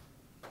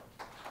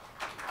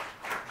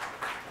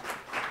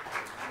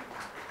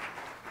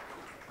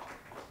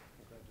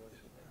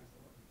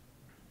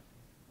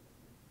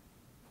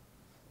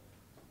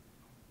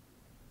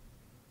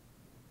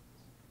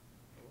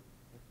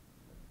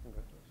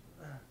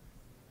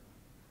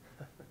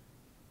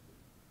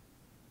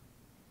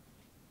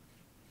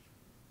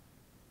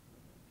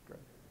 Great,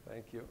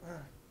 thank you.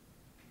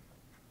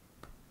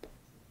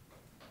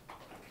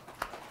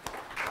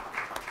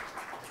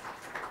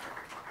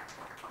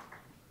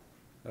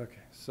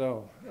 Okay,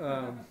 so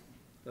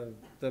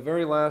the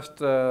very last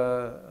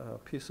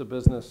piece of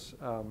business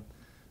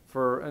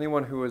for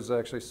anyone who has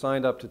actually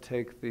signed up to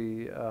take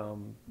the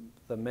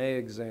May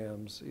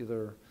exams,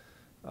 either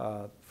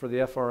for the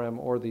FRM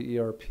or the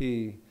ERP.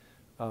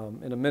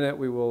 In a minute,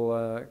 we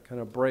will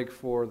kind of break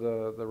for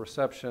the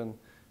reception.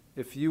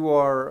 If you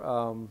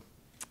are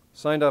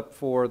signed up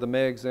for the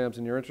May exams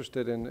and you're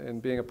interested in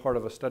being a part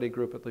of a study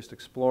group, at least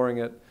exploring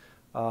it,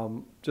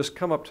 just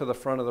come up to the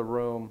front of the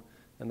room,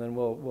 and then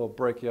we'll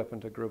break you up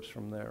into groups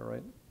from there,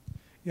 right?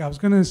 Yeah, I was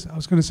gonna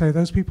say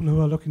those people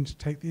who are looking to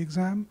take the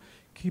exam,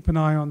 keep an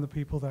eye on the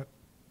people that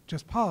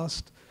just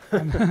passed,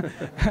 and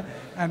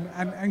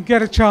and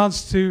get a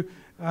chance to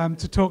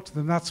talk to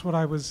them. That's what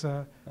I was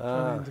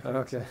trying to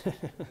indicate. Okay.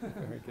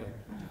 Very good.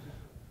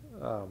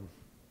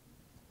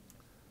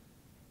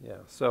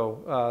 Yeah.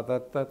 So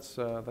that's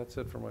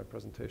it for my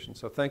presentation.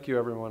 So thank you,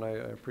 everyone. I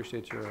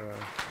appreciate your.